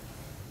 whatever,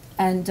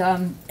 and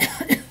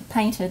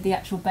painted the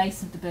actual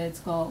base of the birds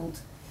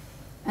gold.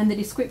 And the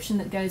description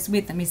that goes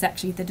with them is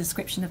actually the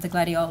description of the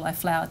gladioli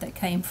flower that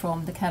came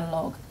from the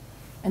catalogue.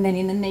 And then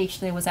in the niche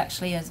there was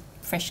actually a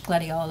fresh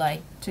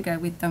gladioli to go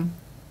with them.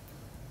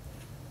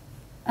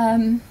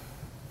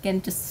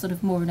 Again, just sort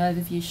of more an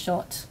overview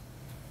shot.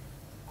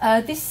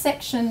 This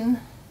section,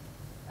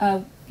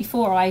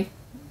 before I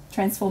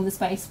transformed the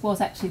space,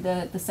 was actually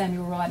the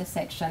Samuel Ryder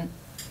section.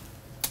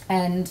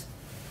 And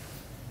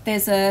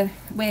there's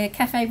where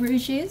Café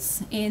Rouge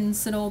is in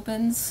St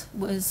Albans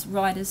was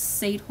Ryder's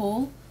seed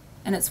hall,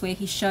 and it's where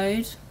he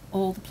showed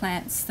all the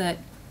plants that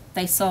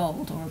they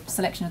sold, or a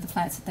selection of the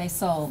plants that they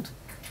sold.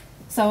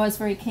 So I was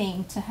very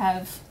keen to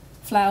have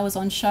flowers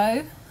on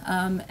show,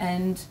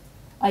 and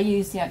I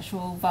used the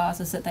actual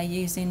vases that they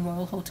use in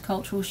Royal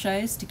Horticultural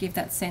shows to give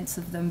that sense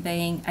of them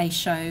being a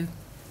show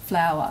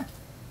flower.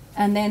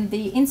 And then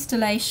the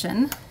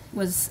installation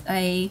was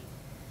a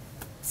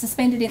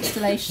suspended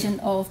installation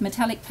of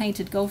metallic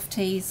painted golf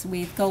tees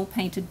with gold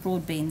painted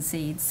broadbean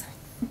seeds.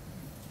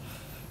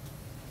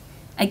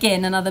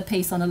 Again, another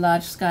piece on a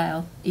large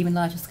scale, even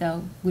larger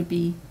scale, would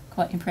be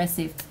quite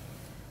impressive.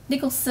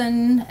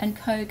 Nicholson and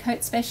Co.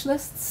 coat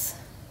specialists.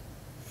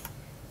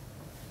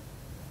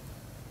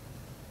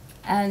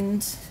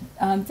 And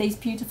these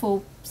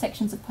beautiful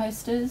sections of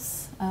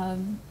posters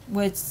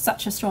were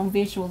such a strong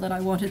visual that I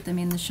wanted them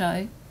in the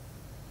show.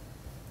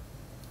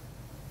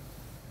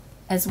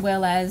 As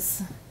well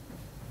as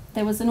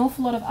there was an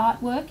awful lot of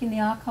artwork in the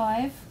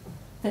archive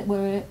that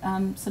were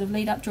sort of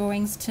lead-up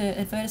drawings to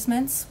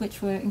advertisements,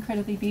 which were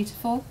incredibly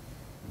beautiful.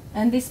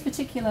 And this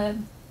particular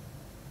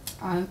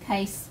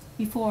case,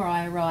 before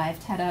I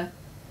arrived, had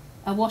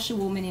a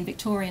washerwoman in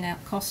Victorian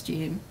out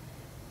costume,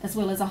 as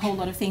well as a whole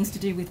lot of things to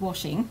do with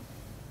washing.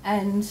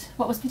 And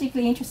what was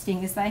particularly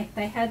interesting is they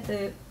had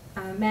the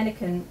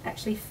mannequin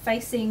actually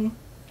facing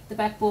the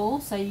back wall,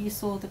 so you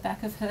saw the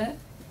back of her.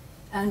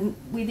 And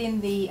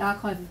within the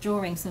archive of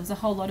drawings, there was a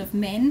whole lot of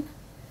men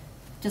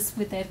just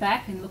with their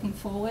back and looking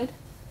forward.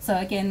 So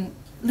again,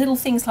 little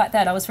things like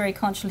that, I was very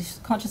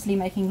consciously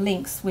making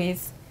links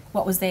with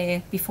what was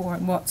there before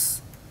and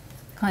what's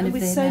kind of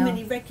there now. With so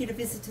many regular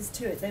visitors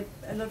to it,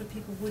 a lot of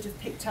people would have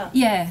picked up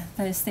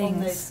those things.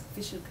 On those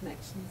visual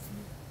connections.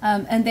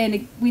 And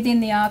then within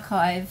the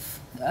archive,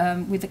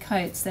 with the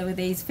coats, there were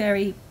these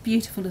very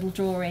beautiful little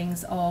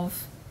drawings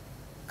of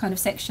kind of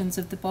sections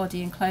of the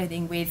body and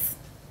clothing with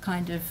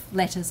kind of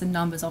letters and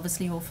numbers,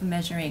 obviously all for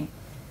measuring.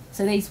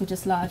 So these were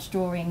just large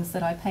drawings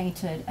that I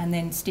painted and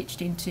then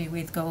stitched into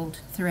with gold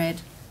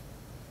thread.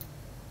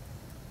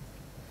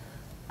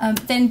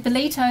 Then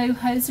Bolito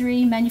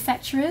hosiery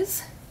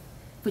manufacturers,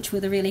 which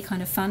were the really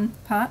kind of fun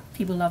part.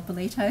 People love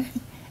Bolito.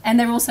 And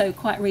they're also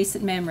quite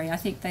recent memory. I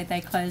think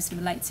they closed in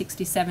the late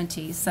 60s,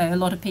 70s, so a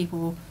lot of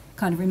people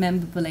kind of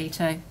remember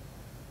Bolito.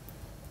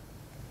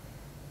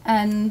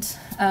 And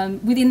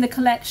within the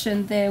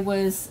collection there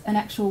was an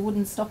actual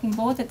wooden stocking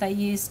board that they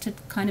used to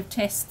kind of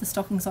test the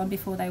stockings on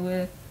before they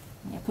were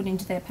put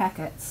into their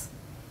packets.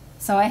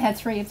 So I had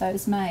 3 of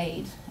those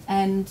made,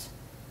 and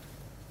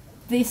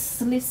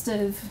this list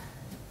of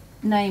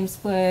names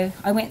were,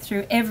 I went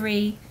through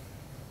every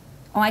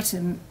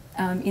item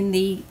in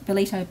the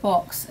Bolito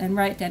box and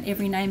wrote down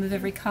every name of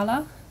every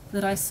colour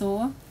that I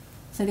saw.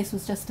 So this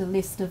was just a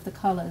list of the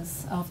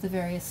colours of the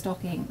various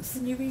stockings.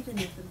 Can you read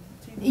any of them?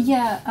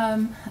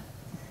 Yeah,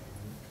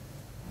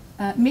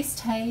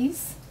 Mist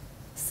Haze,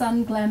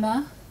 Sun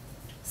Glamour,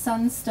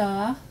 Sun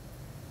Star,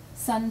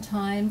 Sun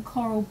Time,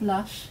 Coral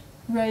Blush,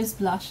 Rose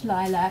Blush,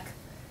 Lilac,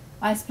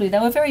 Ice Blue. They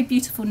were very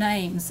beautiful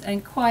names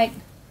and quite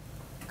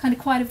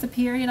of the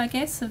period, I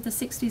guess, of the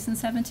 60s and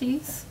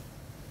 70s.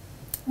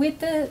 With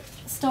the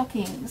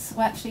stockings,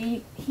 well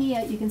actually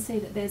here you can see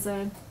that there's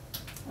a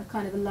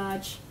kind of a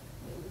large,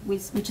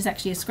 which is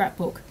actually a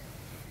scrapbook.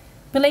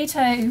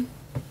 Bolito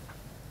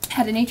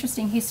had an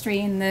interesting history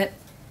in that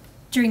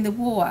during the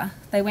war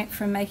they went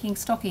from making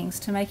stockings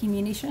to making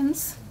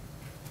munitions,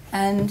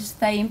 and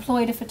they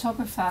employed a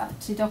photographer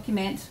to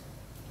document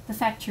the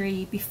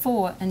factory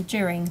before and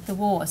during the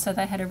war, so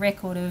they had a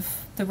record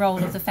of the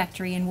role of the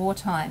factory in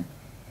wartime.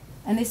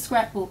 And this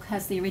scrapbook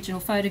has the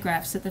original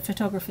photographs that the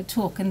photographer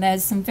took, and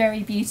there's some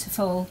very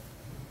beautiful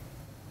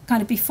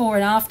kind of before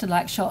and after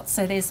like shots.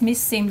 So there's Miss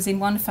Sims in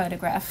one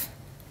photograph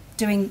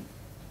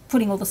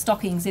putting all the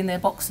stockings in their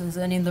boxes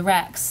and in the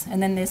racks,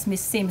 and then there's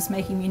Miss Sims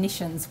making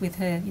munitions with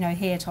her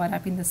hair tied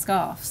up in the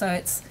scarf.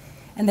 So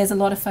and there's a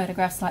lot of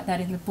photographs like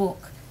that in the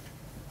book.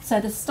 So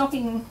the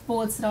stocking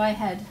boards that I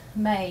had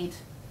made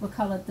were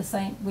coloured the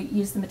same. We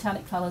used the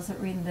metallic colours that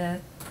were in the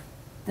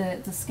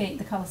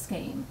colour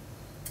scheme.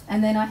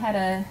 And then I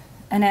had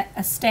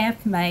a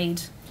stamp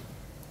made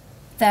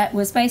that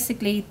was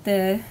basically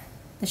the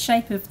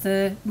shape of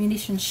the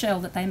munition shell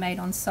that they made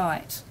on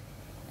site.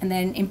 And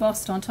then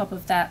embossed on top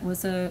of that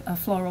was a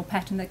floral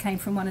pattern that came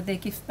from one of their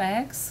gift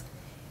bags.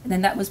 And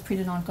then that was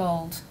printed on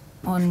gold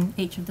on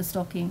each of the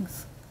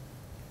stockings.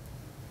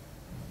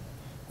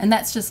 And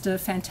that's just a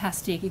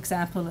fantastic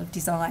example of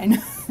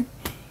design.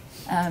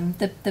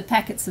 The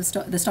packets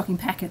of the stocking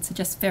packets are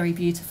just very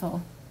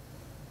beautiful.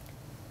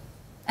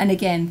 And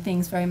again,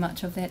 things very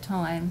much of their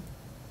time.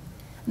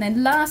 And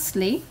then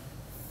lastly,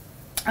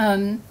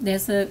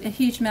 there's a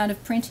huge amount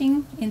of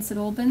printing in St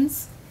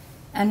Albans,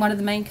 and one of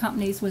the main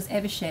companies was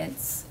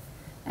Eversheds.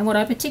 And what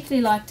I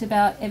particularly liked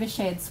about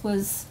Eversheds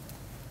was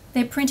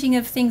their printing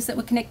of things that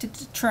were connected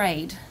to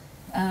trade.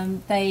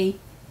 They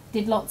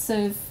did lots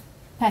of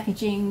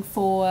packaging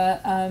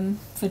for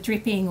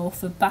dripping or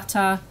for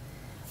butter.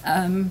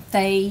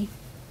 They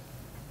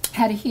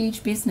had a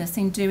huge business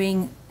in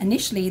doing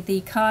initially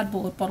the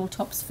cardboard bottle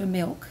tops for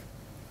milk,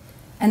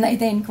 and they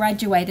then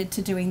graduated to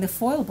doing the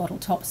foil bottle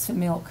tops for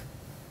milk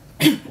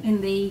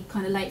in the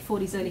kind of late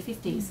 40s, early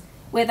 50s,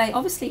 where they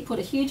obviously put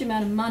a huge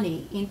amount of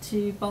money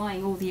into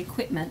buying all the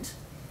equipment,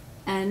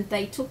 and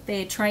they took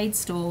their trade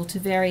stall to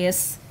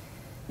various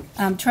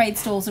trade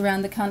stalls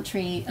around the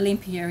country,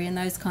 Olympia and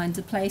those kinds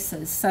of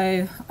places.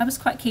 So I was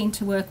quite keen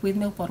to work with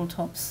milk bottle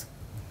tops.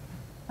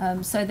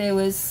 So there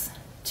was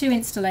 2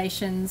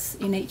 installations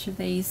in each of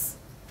these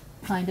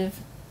kind of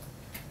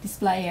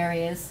display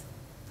areas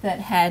that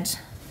had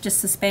just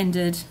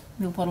suspended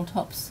milk bottle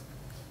tops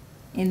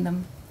in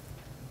them.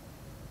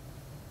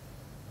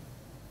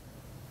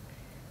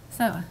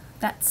 So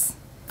that's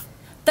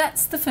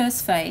the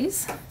first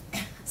phase.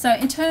 So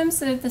in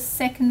terms of the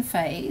second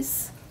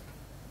phase,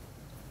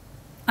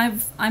 I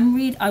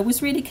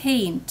was really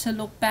keen to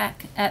look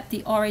back at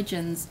the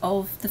origins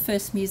of the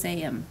first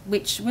museum,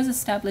 which was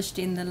established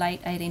in the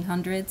late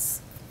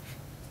 1800s.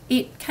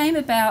 It came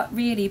about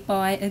really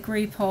by a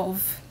group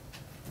of,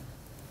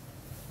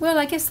 well,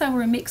 I guess they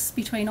were a mix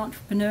between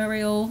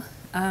entrepreneurial,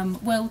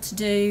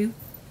 well-to-do,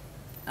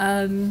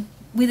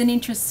 with an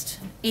interest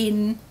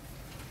in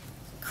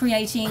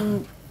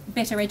creating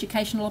better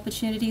educational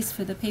opportunities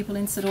for the people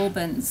in St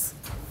Albans.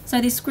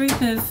 So this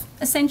group of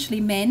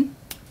essentially men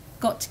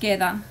got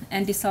together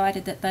and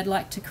decided that they'd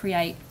like to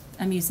create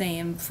a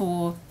museum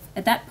for,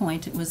 at that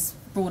point it was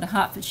broader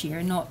Hertfordshire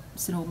and not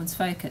St Albans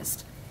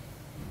focused.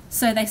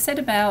 So they set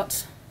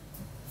about,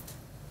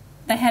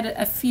 they had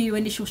a few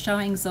initial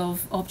showings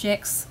of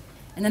objects,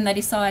 and then they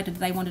decided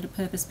they wanted a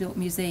purpose-built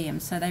museum.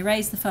 So they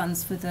raised the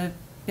funds for the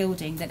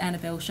building that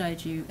Annabelle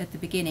showed you at the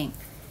beginning,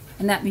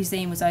 and that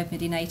museum was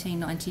opened in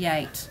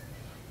 1898.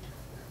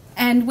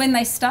 And when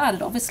they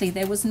started, obviously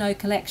there was no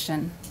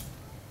collection.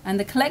 And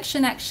the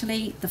collection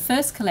actually, the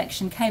first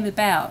collection came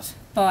about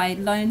by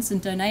loans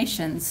and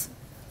donations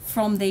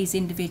from these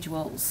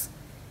individuals.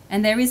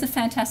 And there is a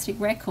fantastic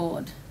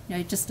record, you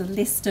know, just a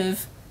list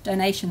of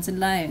donations and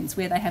loans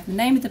where they have the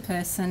name of the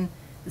person,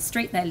 the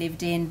street they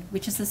lived in,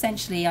 which is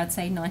essentially, I'd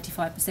say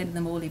 95% of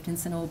them all lived in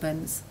St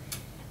Albans,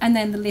 and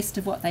then the list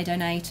of what they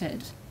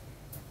donated.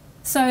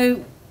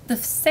 So the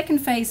second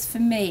phase for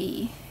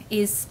me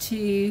is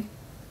to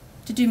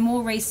do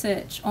more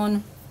research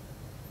on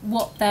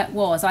what that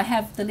was. I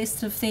have the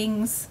list of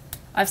things.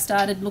 I've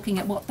started looking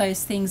at what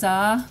those things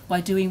are by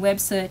doing web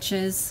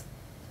searches.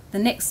 The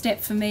next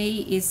step for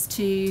me is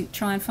to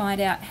try and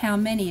find out how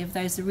many of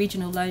those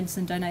original loans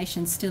and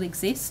donations still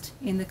exist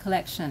in the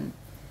collection.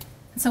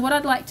 So what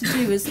I'd like to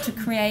do is to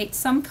create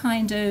some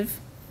kind of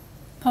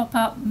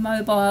pop-up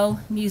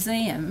mobile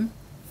museum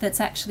that's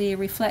actually a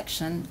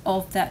reflection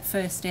of that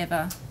first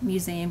ever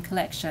museum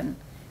collection.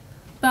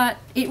 But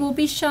it will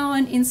be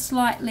shown in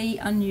slightly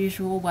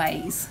unusual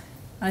ways.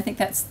 I think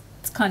that's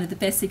kind of the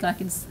best thing I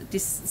can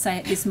say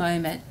at this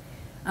moment,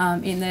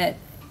 in that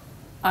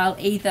I'll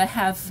either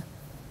have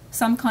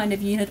some kind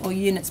of unit or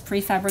units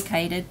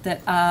prefabricated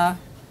that are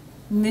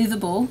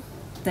movable,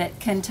 that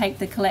can take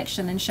the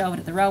collection and show it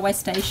at the railway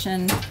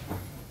station,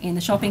 in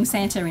the shopping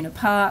centre, in a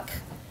park,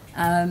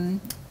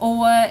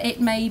 or it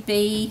may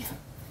be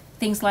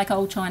things like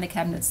old china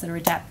cabinets that are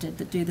adapted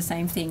that do the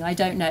same thing. I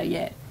don't know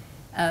yet.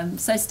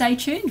 So stay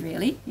tuned,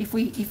 really. If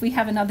we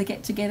have another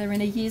get-together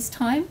in a year's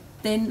time,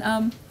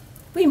 then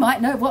we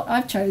might know what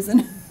I've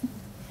chosen.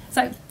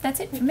 So that's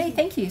it for me,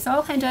 thank you. So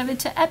I'll hand over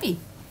to Abby.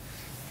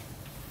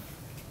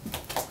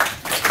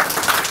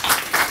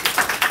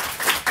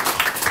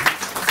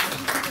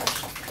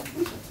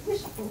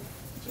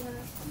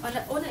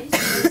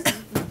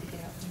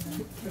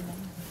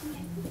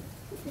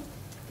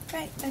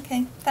 Great,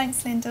 okay,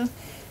 thanks Lyndall.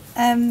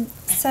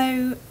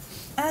 So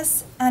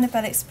as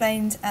Annabelle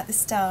explained at the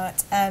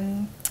start,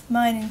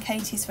 mine and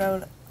Katie's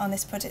role on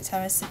this project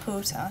are as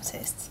support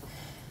artists.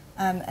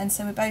 And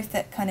so we're both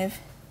at kind of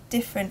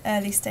different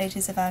early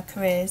stages of our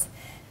careers,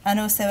 and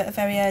also at a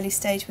very early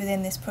stage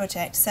within this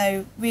project.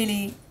 So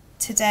really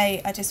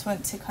today I just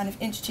want to kind of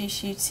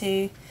introduce you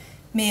to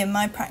me and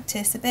my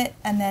practice a bit,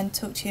 and then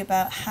talk to you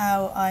about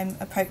how I'm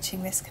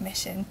approaching this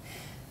commission,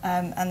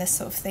 and the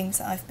sort of things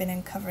that I've been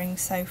uncovering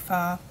so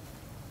far.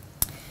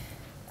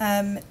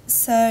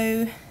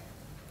 So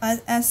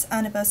as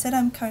Annabelle said,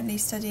 I'm currently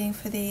studying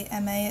for the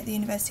MA at the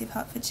University of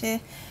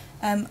Hertfordshire.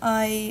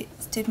 I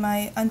did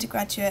my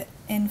undergraduate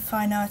in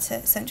fine art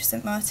at Central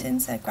St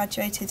Martin's. I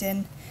graduated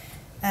in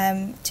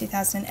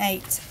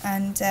 2008,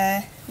 and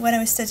when I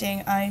was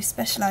studying I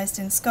specialised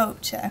in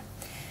sculpture,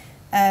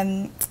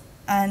 and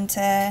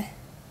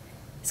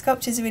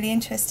sculpture is a really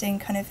interesting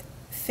kind of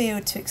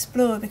field to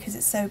explore because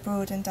it's so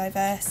broad and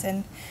diverse,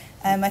 and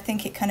I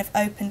think it kind of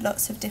opened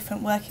lots of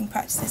different working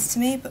practices to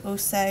me, but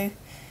also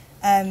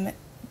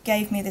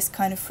gave me this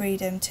kind of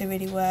freedom to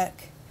really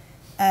work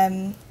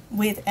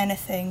with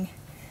anything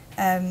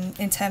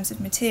in terms of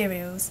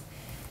materials.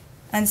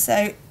 And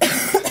so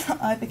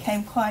I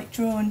became quite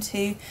drawn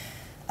to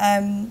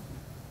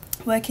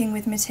working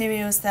with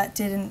materials that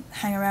didn't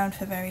hang around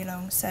for very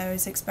long. So I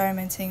was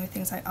experimenting with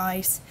things like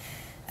ice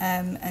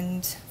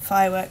and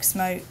firework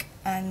smoke,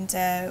 and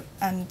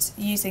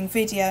using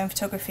video and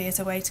photography as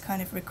a way to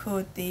kind of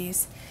record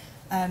these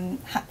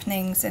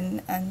happenings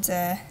and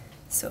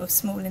sort of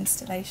small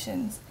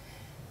installations.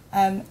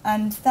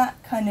 And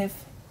that kind of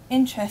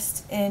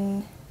interest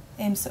in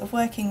sort of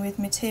working with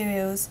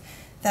materials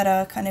that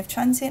are kind of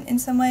transient in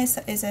some ways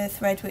is a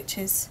thread which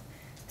is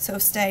sort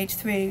of stayed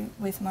through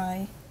with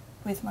my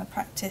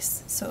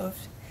practice sort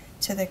of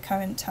to the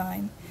current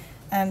time.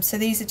 So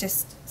these are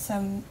just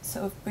some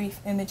sort of brief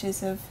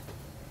images of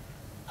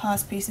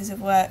past pieces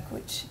of work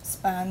which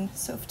span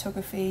sort of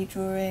photography,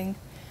 drawing,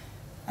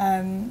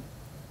 and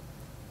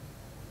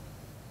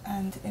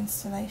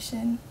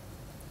installation.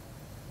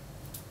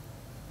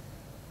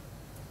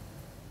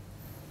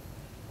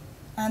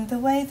 And the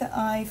way that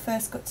I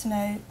first got to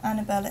know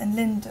Annabelle and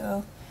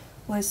Lyndall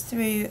was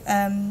through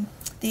the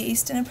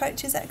Eastern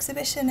Approaches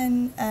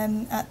exhibition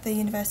at the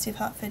University of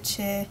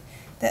Hertfordshire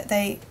that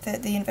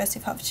the University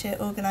of Hertfordshire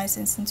organise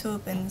in St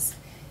Albans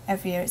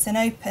every year. It's an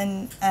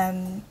open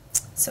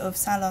sort of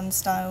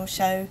salon-style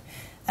show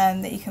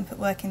that you can put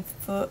work in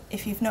for.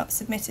 If you've not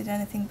submitted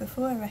anything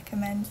before, I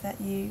recommend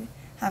that you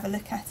have a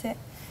look at it.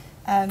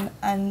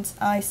 And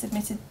I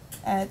submitted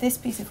this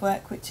piece of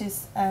work, which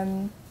is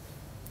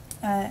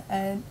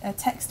a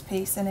text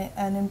piece and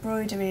an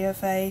embroidery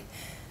of a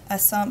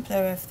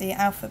sampler of the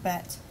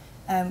alphabet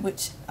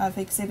which I've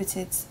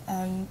exhibited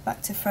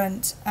back to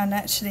front, and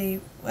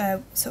actually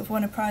sort of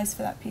won a prize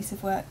for that piece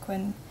of work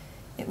when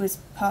it was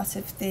part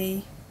of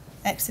the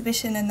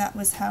exhibition, and that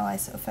was how I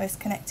sort of first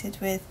connected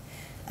with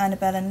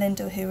Annabelle and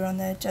Lyndall, who were on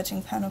the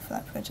judging panel for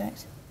that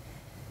project.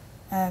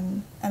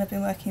 And I've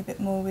been working a bit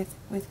more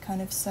with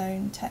kind of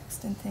sewn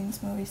text and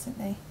things more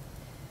recently.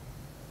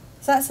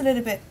 So that's a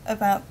little bit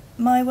about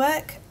my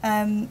work,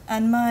 and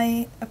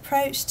my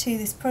approach to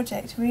this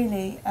project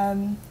really,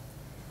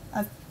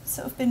 I've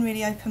sort of been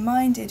really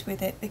open-minded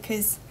with it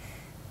because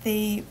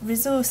the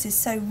resource is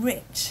so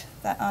rich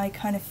that I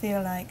kind of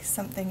feel like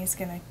something is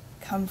going to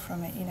come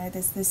from it. You know,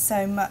 there's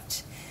so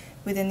much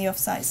within the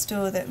off-site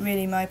store that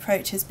really my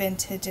approach has been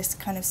to just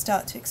kind of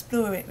start to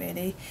explore it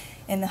really,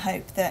 in the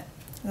hope that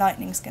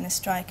lightning's going to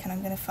strike and I'm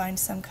going to find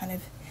some kind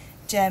of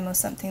gem or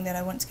something that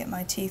I want to get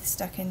my teeth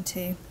stuck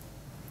into.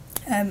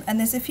 And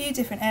there's a few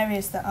different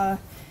areas that are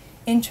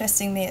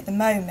interesting me at the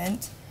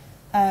moment,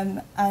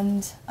 and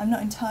I'm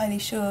not entirely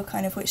sure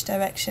kind of which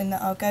direction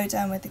that I'll go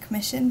down with the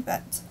commission,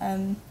 but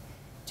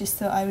just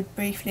thought I would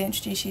briefly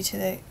introduce you to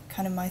the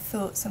kind of my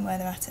thoughts and where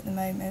they're at the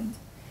moment.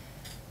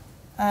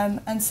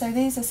 And so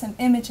these are some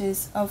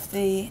images of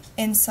the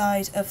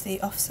inside of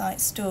the off-site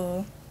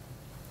store.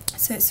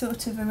 So it's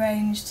sort of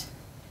arranged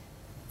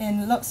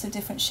in lots of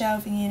different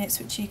shelving units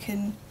which you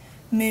can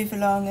move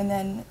along, and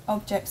then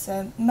objects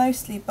are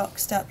mostly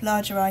boxed up.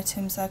 Larger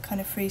items are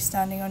kind of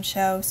freestanding on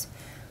shelves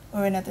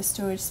or in other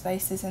storage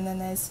spaces, and then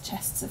there's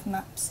chests of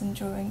maps and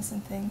drawings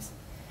and things.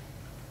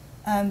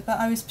 But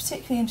I was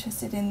particularly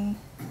interested in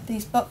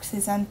these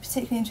boxes, and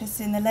particularly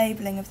interested in the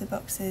labelling of the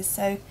boxes.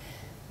 So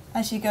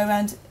as you go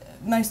around,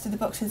 most of the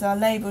boxes are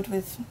labelled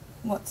with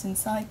what's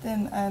inside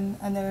them,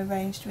 and they're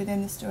arranged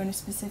within the store in a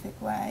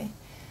specific way.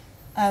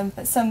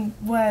 But some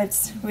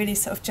words really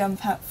sort of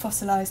jump out: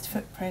 fossilised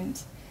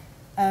footprint.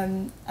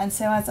 And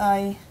so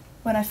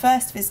when I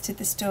first visited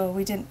the store,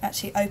 we didn't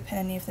actually open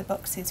any of the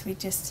boxes. We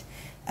just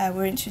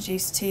were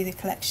introduced to the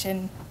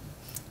collection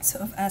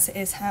sort of as it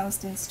is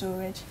housed in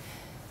storage.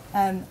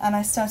 And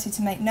I started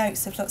to make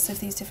notes of lots of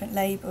these different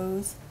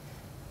labels,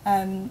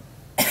 and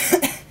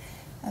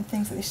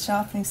things like this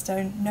sharpening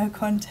stone, no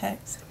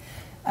context.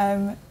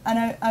 And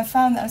I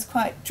found that I was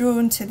quite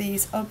drawn to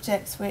these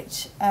objects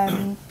which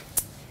kind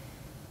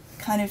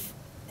of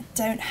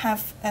don't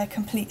have a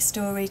complete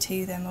story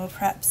to them, or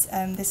perhaps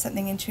there's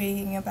something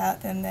intriguing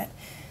about them that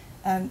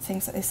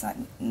things like this, like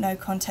no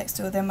context,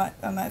 or I might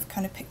have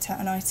kind of picked out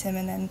an item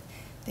and then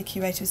the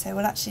curator would say,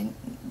 well, actually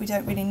we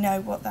don't really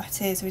know what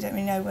that is, we don't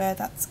really know where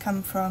that's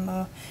come from,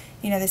 or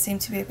you know, there seemed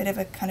to be a bit of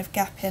a kind of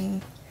gap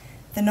in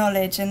the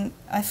knowledge. And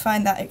I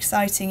find that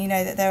exciting, you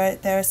know, that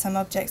there are some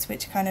objects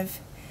which kind of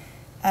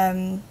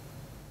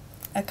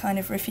are kind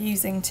of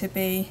refusing to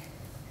be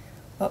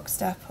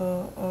boxed up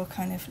or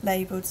kind of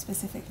labelled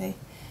specifically.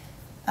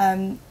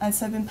 And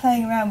so I've been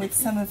playing around with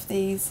some of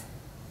these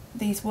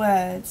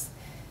words,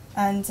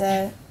 and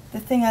the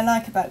thing I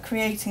like about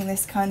creating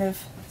this kind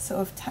of sort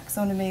of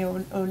taxonomy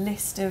or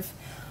list of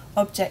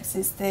objects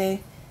is the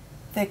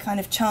kind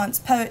of chance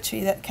poetry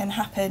that can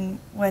happen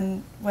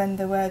when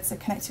the words are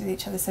connected with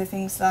each other. So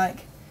things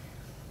like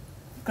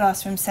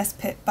glass room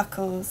cesspit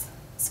buckles,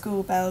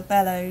 school bell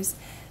bellows,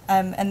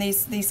 and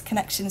these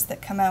connections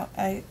that come out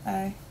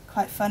are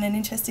quite fun and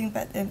interesting,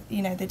 but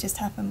you know, they just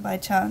happen by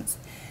chance.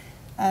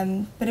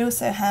 But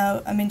also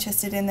how I'm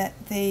interested in that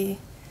the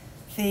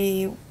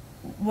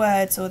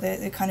words or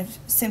the kind of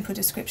simple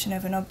description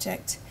of an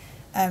object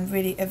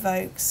really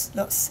evokes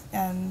lots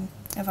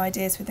of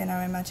ideas within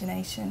our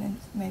imagination, and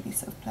maybe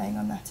sort of playing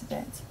on that a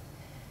bit.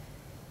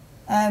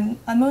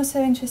 I'm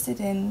also interested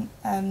in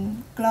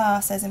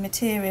glass as a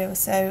material,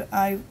 so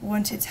I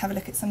wanted to have a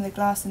look at some of the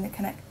glass in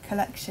the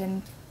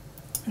collection.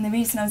 And the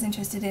reason I was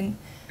interested in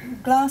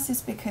glass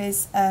is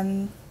because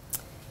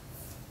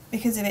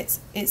of its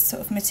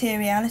sort of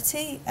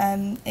materiality.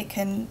 It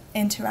can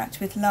interact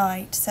with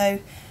light. So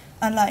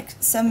unlike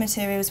some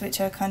materials which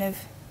are kind of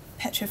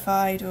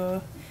petrified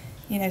or,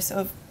 you know, sort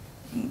of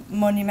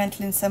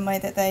monumental in some way,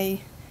 that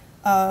they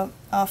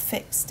are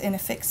fixed in a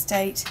fixed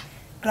state,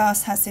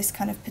 glass has this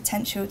kind of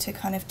potential to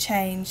kind of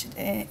change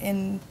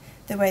in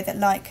the way that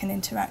light can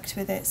interact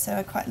with it. So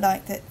I quite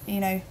like that, you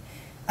know,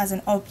 as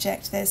an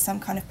object there's some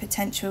kind of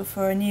potential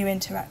for a new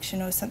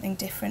interaction or something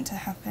different to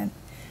happen.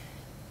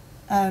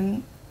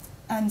 And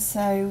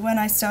so when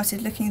I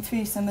started looking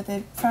through some of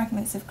the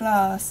fragments of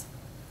glass,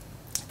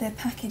 they're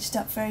packaged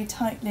up very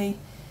tightly.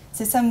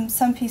 So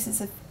some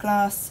pieces of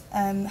glass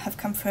have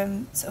come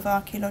from sort of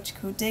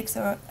archaeological digs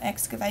or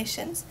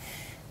excavations,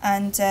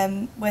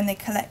 and when they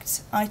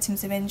collect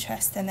items of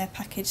interest, then they're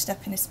packaged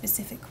up in a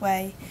specific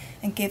way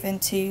and given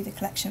to the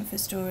collection for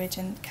storage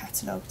and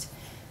catalogued.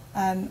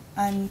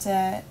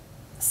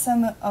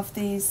 Some of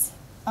these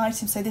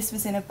items, so this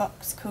was in a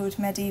box called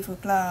Medieval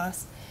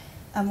Glass,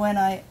 and when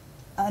I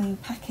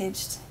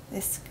unpackaged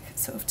this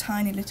sort of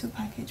tiny little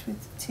package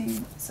with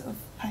two sort of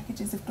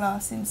packages of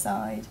glass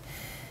inside,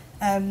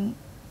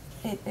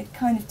 it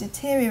kind of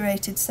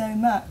deteriorated so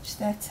much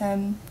that,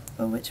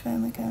 well, which way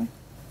am I going?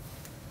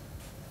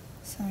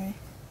 Sorry.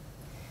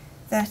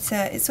 that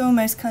it's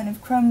almost kind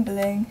of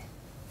crumbling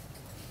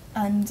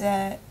and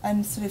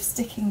sort of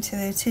sticking to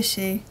the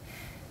tissue.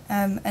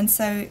 And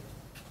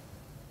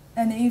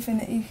even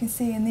you can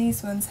see in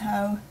these ones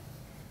how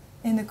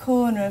in the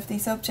corner of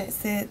these objects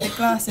the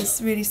glass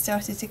has really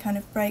started to kind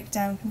of break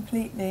down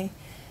completely.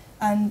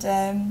 And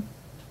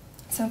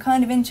so I'm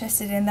kind of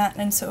interested in that,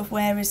 and sort of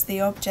where is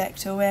the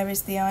object or where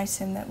is the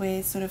item that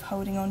we're sort of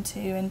holding on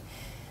to,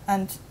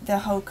 and the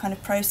whole kind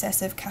of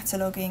process of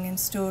cataloguing and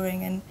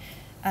storing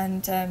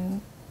and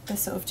the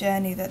sort of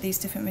journey that these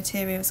different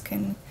materials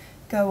can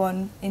go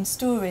on in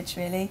storage,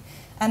 really.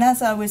 And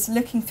as I was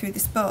looking through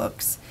this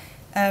box,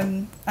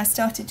 I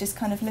started just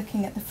kind of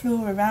looking at the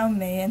floor around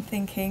me and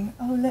thinking,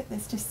 oh look,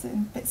 there's just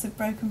some bits of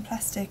broken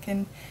plastic,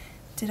 and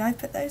did I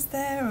put those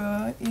there,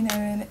 or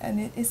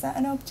and is that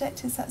an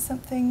object? Is that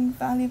something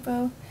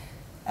valuable?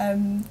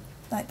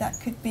 Like that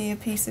could be a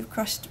piece of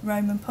crushed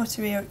Roman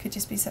pottery, or it could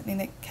just be something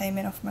that came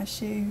in off my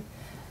shoe.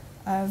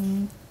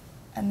 And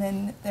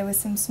then there were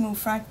some small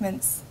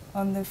fragments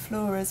on the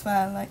floor as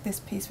well, like this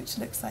piece, which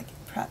looks like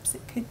perhaps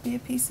it could be a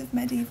piece of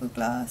medieval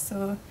glass,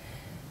 or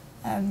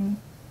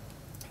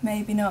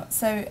maybe not.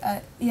 So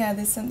yeah,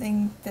 there's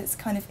something that's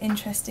kind of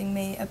interesting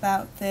me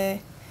about the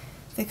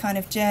kind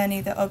of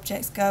journey that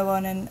objects go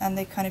on, and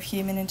the kind of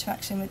human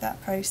interaction with that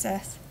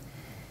process.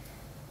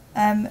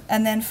 And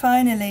then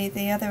finally,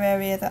 the other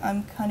area that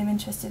I'm kind of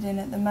interested in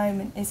at the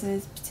moment is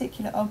a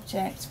particular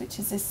object, which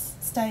is this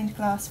stained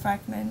glass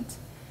fragment,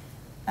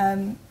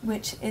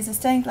 which is a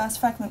stained glass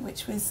fragment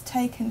which was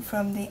taken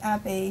from the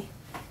Abbey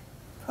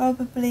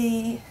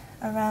probably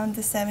around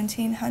the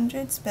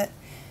 1700s, but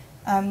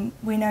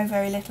we know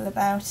very little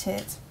about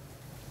it.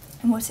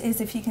 And what it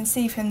is, if you can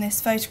see from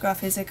this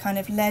photograph, is a kind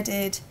of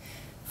leaded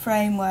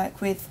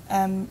framework with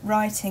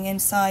writing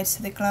inside,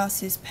 so the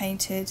glass is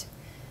painted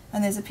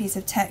and there's a piece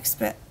of text,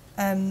 but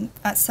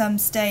at some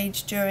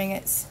stage during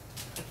its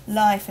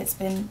life it's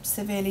been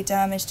severely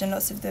damaged and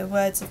lots of the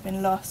words have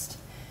been lost.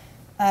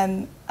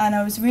 And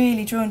I was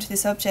really drawn to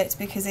this object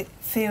because it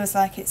feels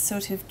like it's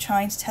sort of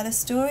trying to tell a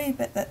story,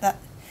 but that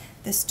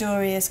the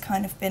story has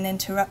kind of been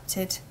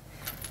interrupted.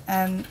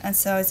 And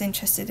so I was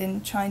interested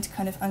in trying to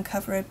kind of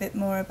uncover a bit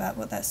more about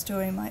what that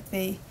story might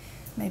be,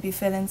 maybe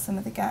fill in some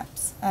of the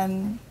gaps.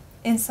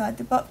 Inside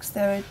the box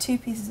there are two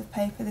pieces of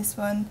paper, this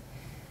one,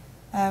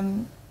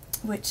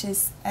 which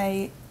is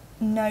a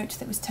note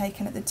that was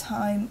taken at the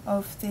time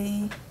of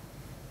the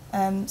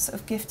sort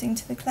of gifting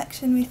to the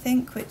collection, we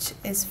think, which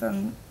is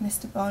from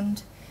Mr.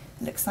 Bond.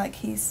 It looks like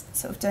he's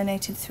sort of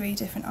donated 3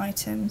 different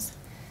items.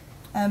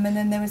 And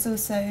then there was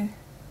also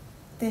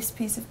this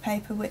piece of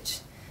paper which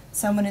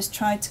someone has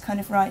tried to kind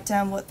of write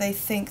down what they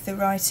think the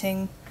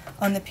writing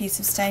on the piece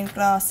of stained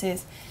glass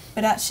is,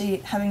 but actually,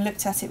 having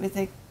looked at it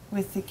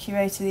with the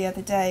curator the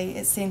other day,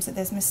 it seems that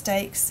there's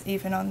mistakes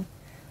even on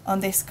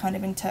this kind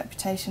of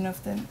interpretation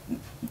of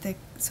the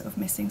sort of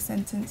missing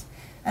sentence.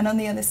 And on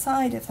the other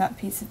side of that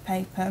piece of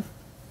paper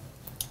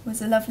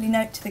was a lovely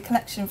note to the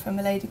collection from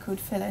a lady called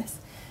Phyllis,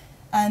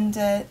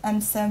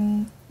 and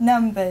some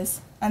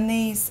numbers. And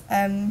these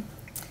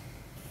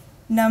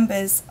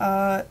numbers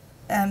are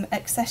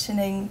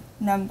accessioning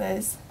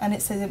numbers, and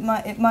it says it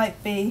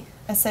might be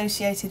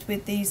associated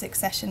with these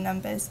accession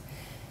numbers.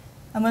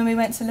 And when we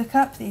went to look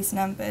up these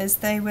numbers,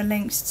 they were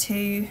linked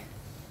to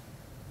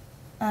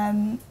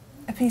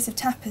a piece of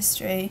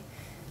tapestry.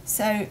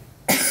 So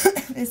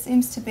there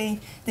seems to be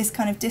this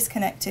kind of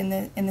disconnect in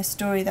the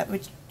story that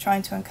we're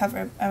trying to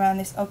uncover around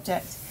this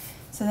object.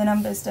 So the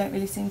numbers don't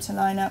really seem to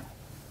line up.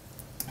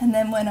 And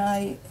then when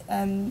I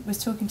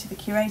was talking to the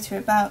curator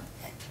about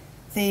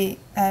the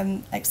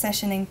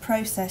accessioning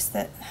process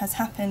that has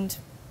happened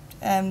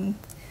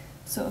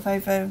sort of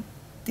over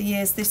the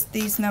years,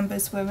 these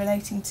numbers were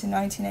relating to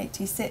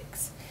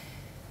 1986,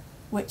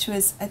 which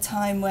was a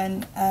time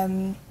when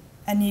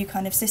a new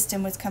kind of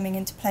system was coming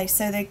into place.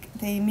 So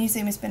the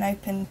museum has been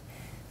open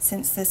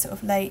since the sort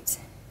of late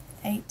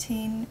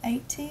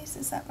 1880s,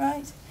 is that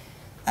right?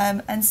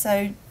 And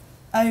so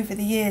over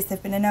the years there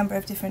have been a number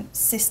of different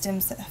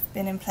systems that have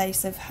been in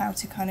place of how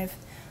to kind of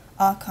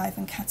archive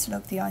and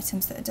catalogue the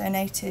items that are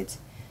donated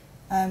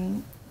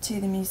to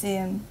the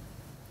museum.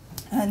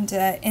 And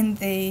in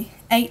the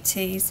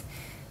 80s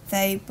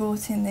they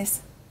brought in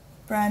this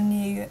brand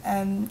new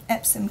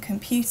Epsom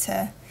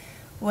computer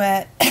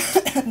where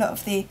a lot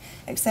of the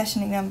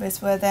accessioning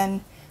numbers were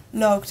then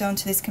logged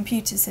onto this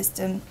computer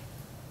system.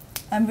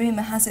 And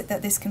rumour has it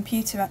that this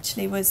computer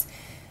actually was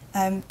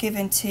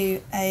given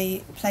to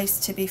a place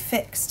to be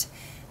fixed,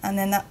 and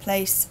then that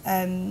place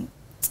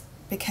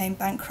became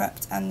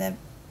bankrupt and the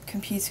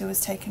computer was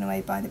taken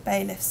away by the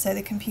bailiffs, so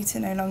the computer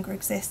no longer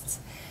exists.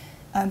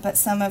 But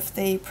some of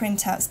the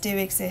printouts do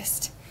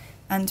exist,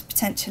 and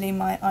potentially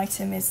my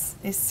item is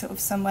sort of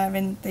somewhere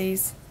in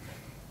these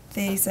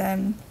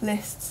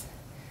lists.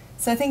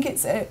 So I think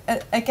it's,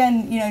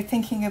 again, you know,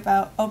 thinking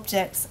about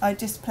objects, I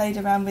just played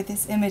around with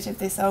this image of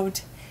this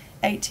old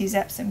 80s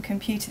Epsom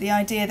computer, the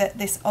idea that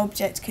this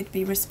object could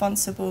be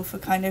responsible for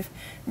kind of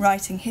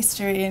writing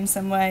history in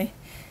some way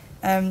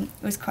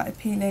was quite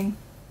appealing.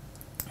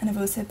 And I've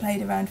also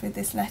played around with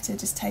this letter,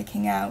 just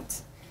taking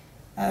out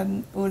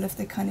all of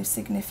the kind of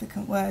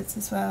significant words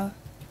as well.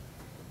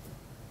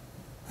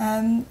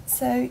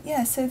 So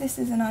this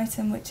is an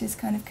item which is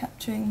kind of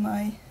capturing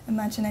my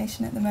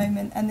imagination at the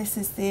moment, and this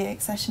is the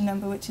accession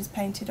number which is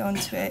painted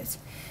onto it.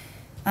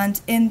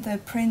 And in the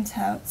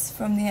printouts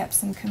from the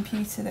Epsom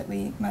computer that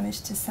we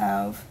managed to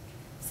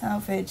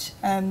salvage,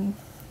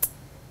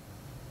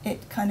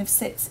 it kind of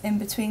sits in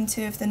between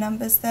two of the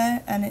numbers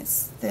there, and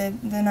it's the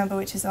number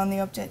which is on the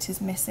object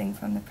is missing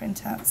from the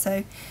printout.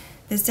 So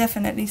there's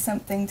definitely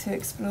something to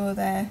explore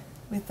there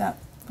with that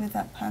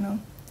panel.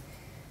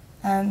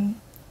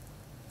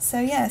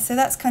 So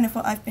that's kind of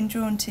what I've been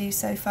drawn to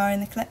so far in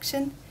the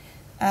collection.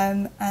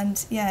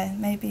 And yeah,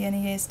 maybe in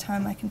a year's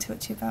time I can talk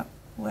to you about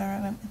where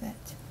I went with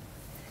it.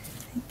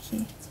 Thank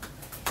you.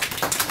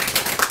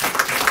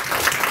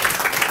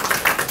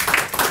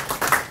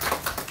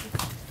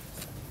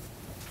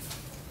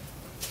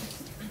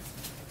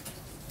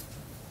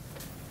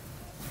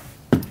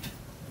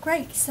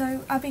 Great,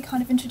 so Abby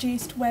kind of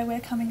introduced where we're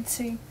coming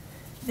to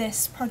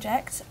this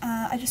project.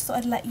 I just thought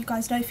I'd let you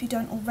guys know, if you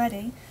don't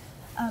already,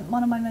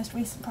 one of my most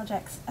recent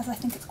projects, as I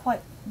think it's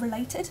quite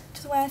related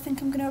to the way I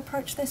think I'm going to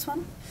approach this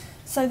one.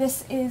 So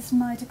this is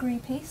my degree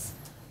piece,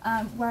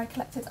 where I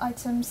collected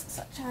items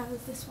such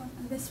as this one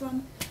and this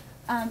one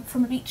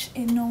from a beach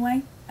in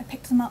Norway. I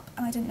picked them up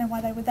and I didn't know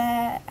why they were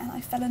there, and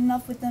I fell in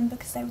love with them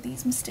because they were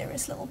these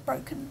mysterious little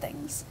broken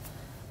things.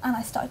 And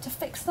I started to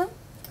fix them.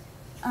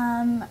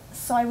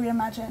 So I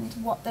reimagined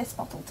what this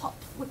bottle top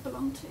would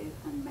belong to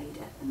and made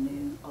it a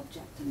new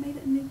object and made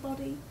it a new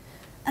body.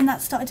 And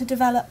that started to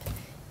develop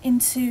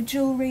into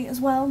jewellery as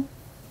well.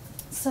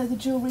 So the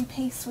jewellery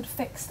piece would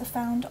fix the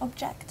found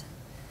object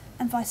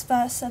and vice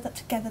versa, that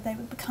together they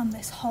would become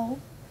this whole.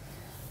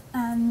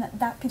 And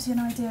that gives you an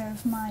idea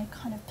of my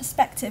kind of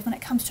perspective when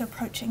it comes to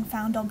approaching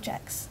found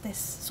objects, this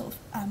sort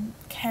of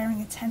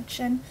caring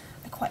attention.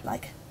 I quite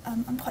like,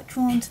 I'm quite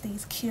drawn to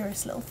these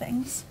curious little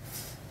things.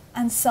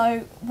 And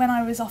so when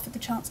I was offered the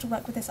chance to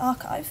work with this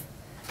archive,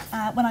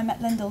 when I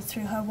met Lyndall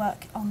through her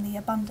work on the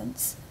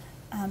Abundance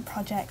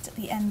project at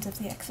the end of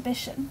the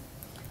exhibition,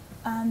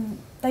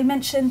 they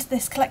mentioned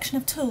this collection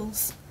of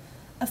tools,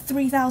 of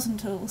 3,000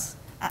 tools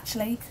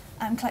actually,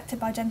 collected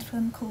by a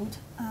gentleman called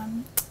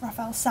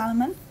Raphael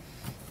Salomon.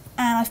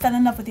 And I fell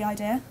in love with the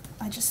idea.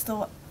 I just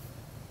thought,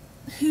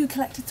 who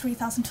collected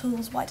 3,000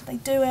 tools? Why did they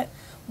do it?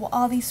 What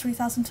are these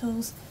 3,000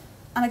 tools?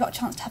 And I got a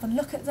chance to have a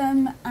look at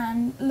them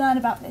and learn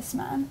about this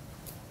man.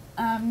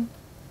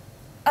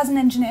 As an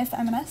engineer for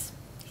M&S,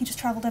 he just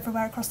travelled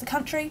everywhere across the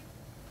country,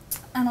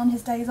 and on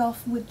his days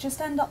off would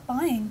just end up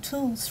buying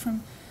tools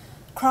from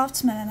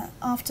craftsmen. And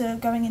after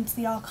going into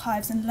the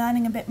archives and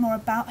learning a bit more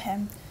about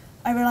him,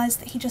 I realised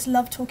that he just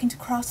loved talking to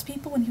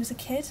craftspeople when he was a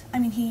kid. I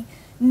mean, he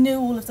knew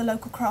all of the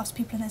local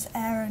craftspeople in his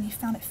area and he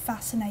found it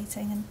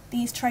fascinating. And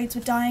these trades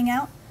were dying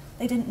out.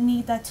 They didn't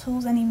need their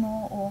tools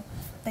anymore, or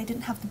they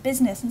didn't have the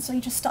business, and so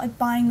he just started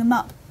buying them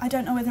up. I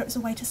don't know whether it was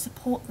a way to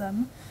support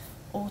them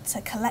or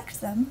to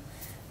collect them,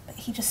 but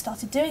he just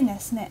started doing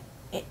this, and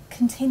it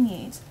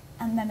continued,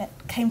 and then it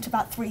came to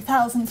about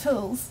 3,000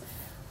 tools.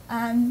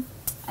 And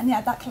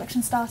yeah, that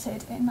collection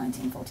started in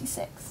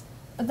 1946.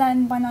 But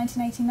then by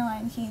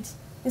 1989,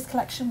 this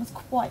collection was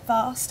quite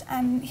vast,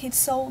 and he'd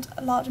sold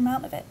a large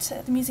amount of it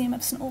to the Museum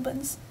of St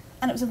Albans,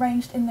 and it was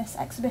arranged in this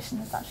exhibition.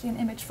 There's actually an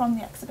image from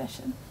the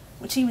exhibition,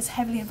 which he was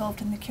heavily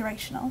involved in the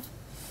curation of.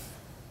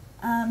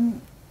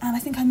 And I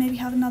think I maybe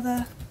have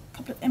another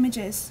couple of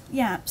images.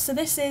 Yeah, so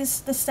this is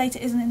the state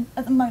it is in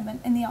at the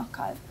moment in the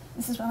archive.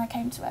 This is when I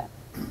came to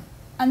it.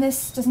 And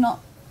this does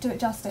not do it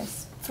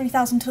justice.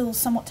 3,000 tools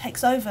somewhat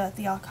takes over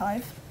the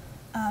archive,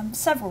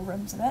 several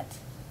rooms of it.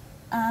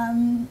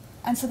 And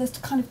so there's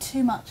kind of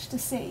too much to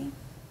see.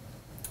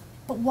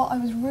 But what I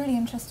was really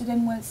interested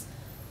in was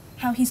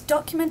how he's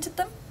documented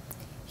them.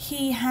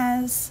 He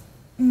has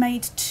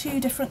made two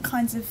different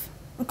kinds of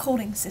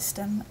recording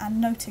system and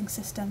noting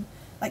system,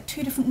 like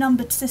two different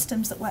numbered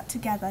systems that work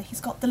together.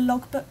 He's got the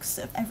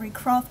logbooks of every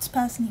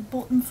craftsperson he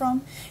bought them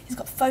from. He's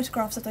got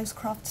photographs of those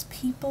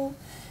craftspeople.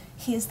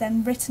 He has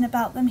then written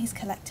about them. He's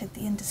collected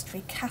the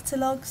industry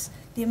catalogues.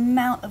 The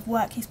amount of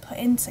work he's put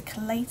into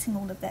collating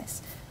all of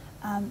this,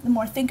 the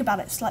more I think about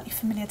it, it's slightly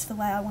familiar to the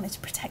way I wanted to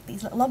protect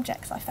these little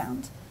objects I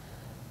found.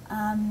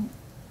 And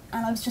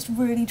I was just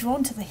really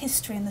drawn to the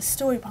history and the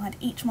story behind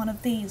each one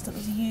of these that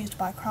was used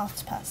by a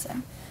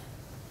craftsperson.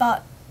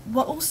 But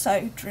what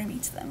also drew me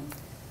to them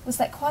was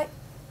they're quite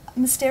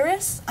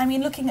mysterious. I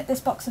mean, looking at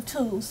this box of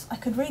tools, I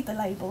could read the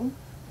label.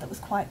 That was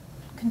quite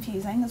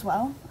confusing as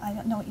well. I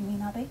don't know what you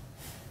mean, Abby.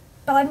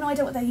 But I have no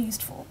idea what they're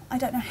used for. I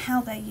don't know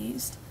how they're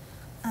used.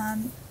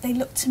 They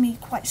look to me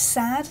quite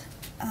sad,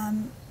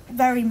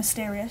 very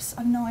mysterious.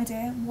 I have no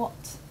idea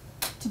what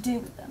to do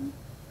with them.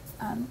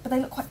 But they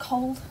look quite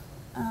cold.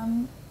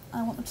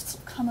 I want them to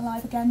sort of come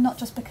alive again, not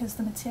just because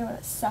the material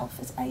itself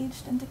is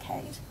aged and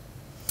decayed.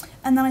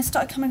 And then I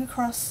started coming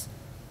across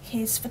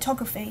his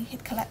photography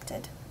he'd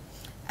collected,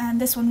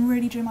 and this one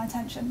really drew my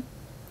attention.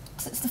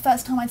 So it's the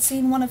first time I'd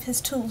seen one of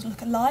his tools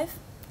look alive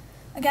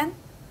again.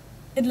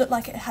 it looked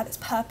like it had its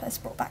purpose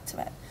brought back to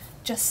it,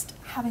 just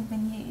having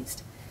been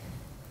used.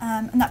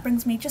 And that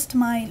brings me just to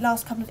my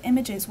last couple of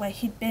images where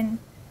he'd been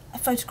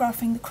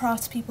photographing the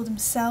craftspeople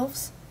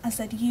themselves as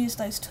they'd used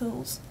those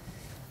tools.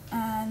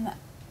 And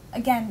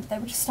again, they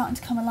were just starting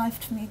to come alive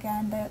to me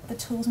again. The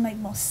tools made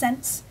more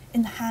sense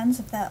in the hands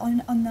of their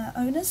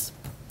owners.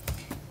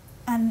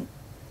 And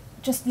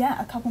just,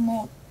 yeah, a couple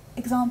more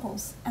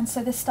examples. And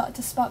so this started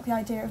to spark the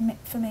idea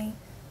for me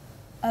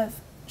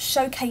of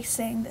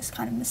showcasing this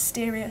kind of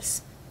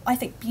mysterious, I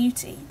think,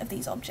 beauty of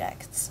these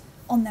objects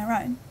on their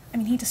own. I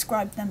mean, he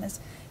described them as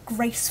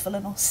graceful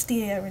and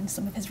austere in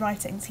some of his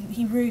writings.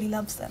 He really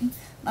loves them.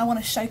 And I want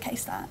to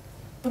showcase that.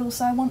 But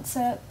also I want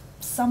to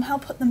somehow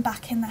put them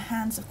back in the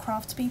hands of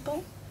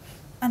craftspeople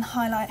and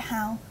highlight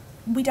how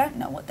we don't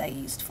know what they're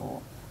used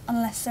for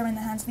unless they're in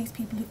the hands of these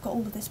people who've got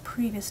all of this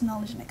previous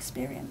knowledge and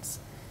experience.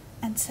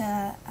 And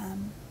to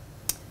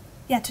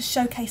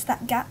showcase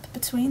that gap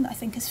between that I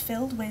think is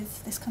filled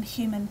with this kind of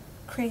human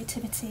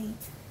creativity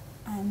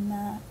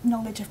and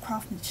knowledge of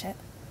craftsmanship.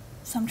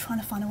 So I'm trying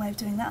to find a way of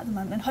doing that at the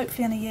moment, and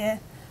hopefully in a year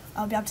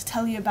I'll be able to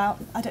tell you about,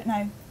 I don't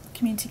know,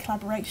 community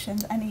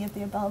collaborations, any of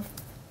the above,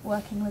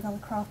 working with other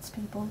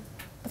craftspeople.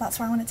 But that's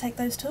where I want to take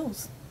those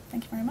tools.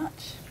 Thank you very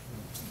much.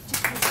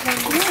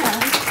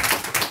 Yeah.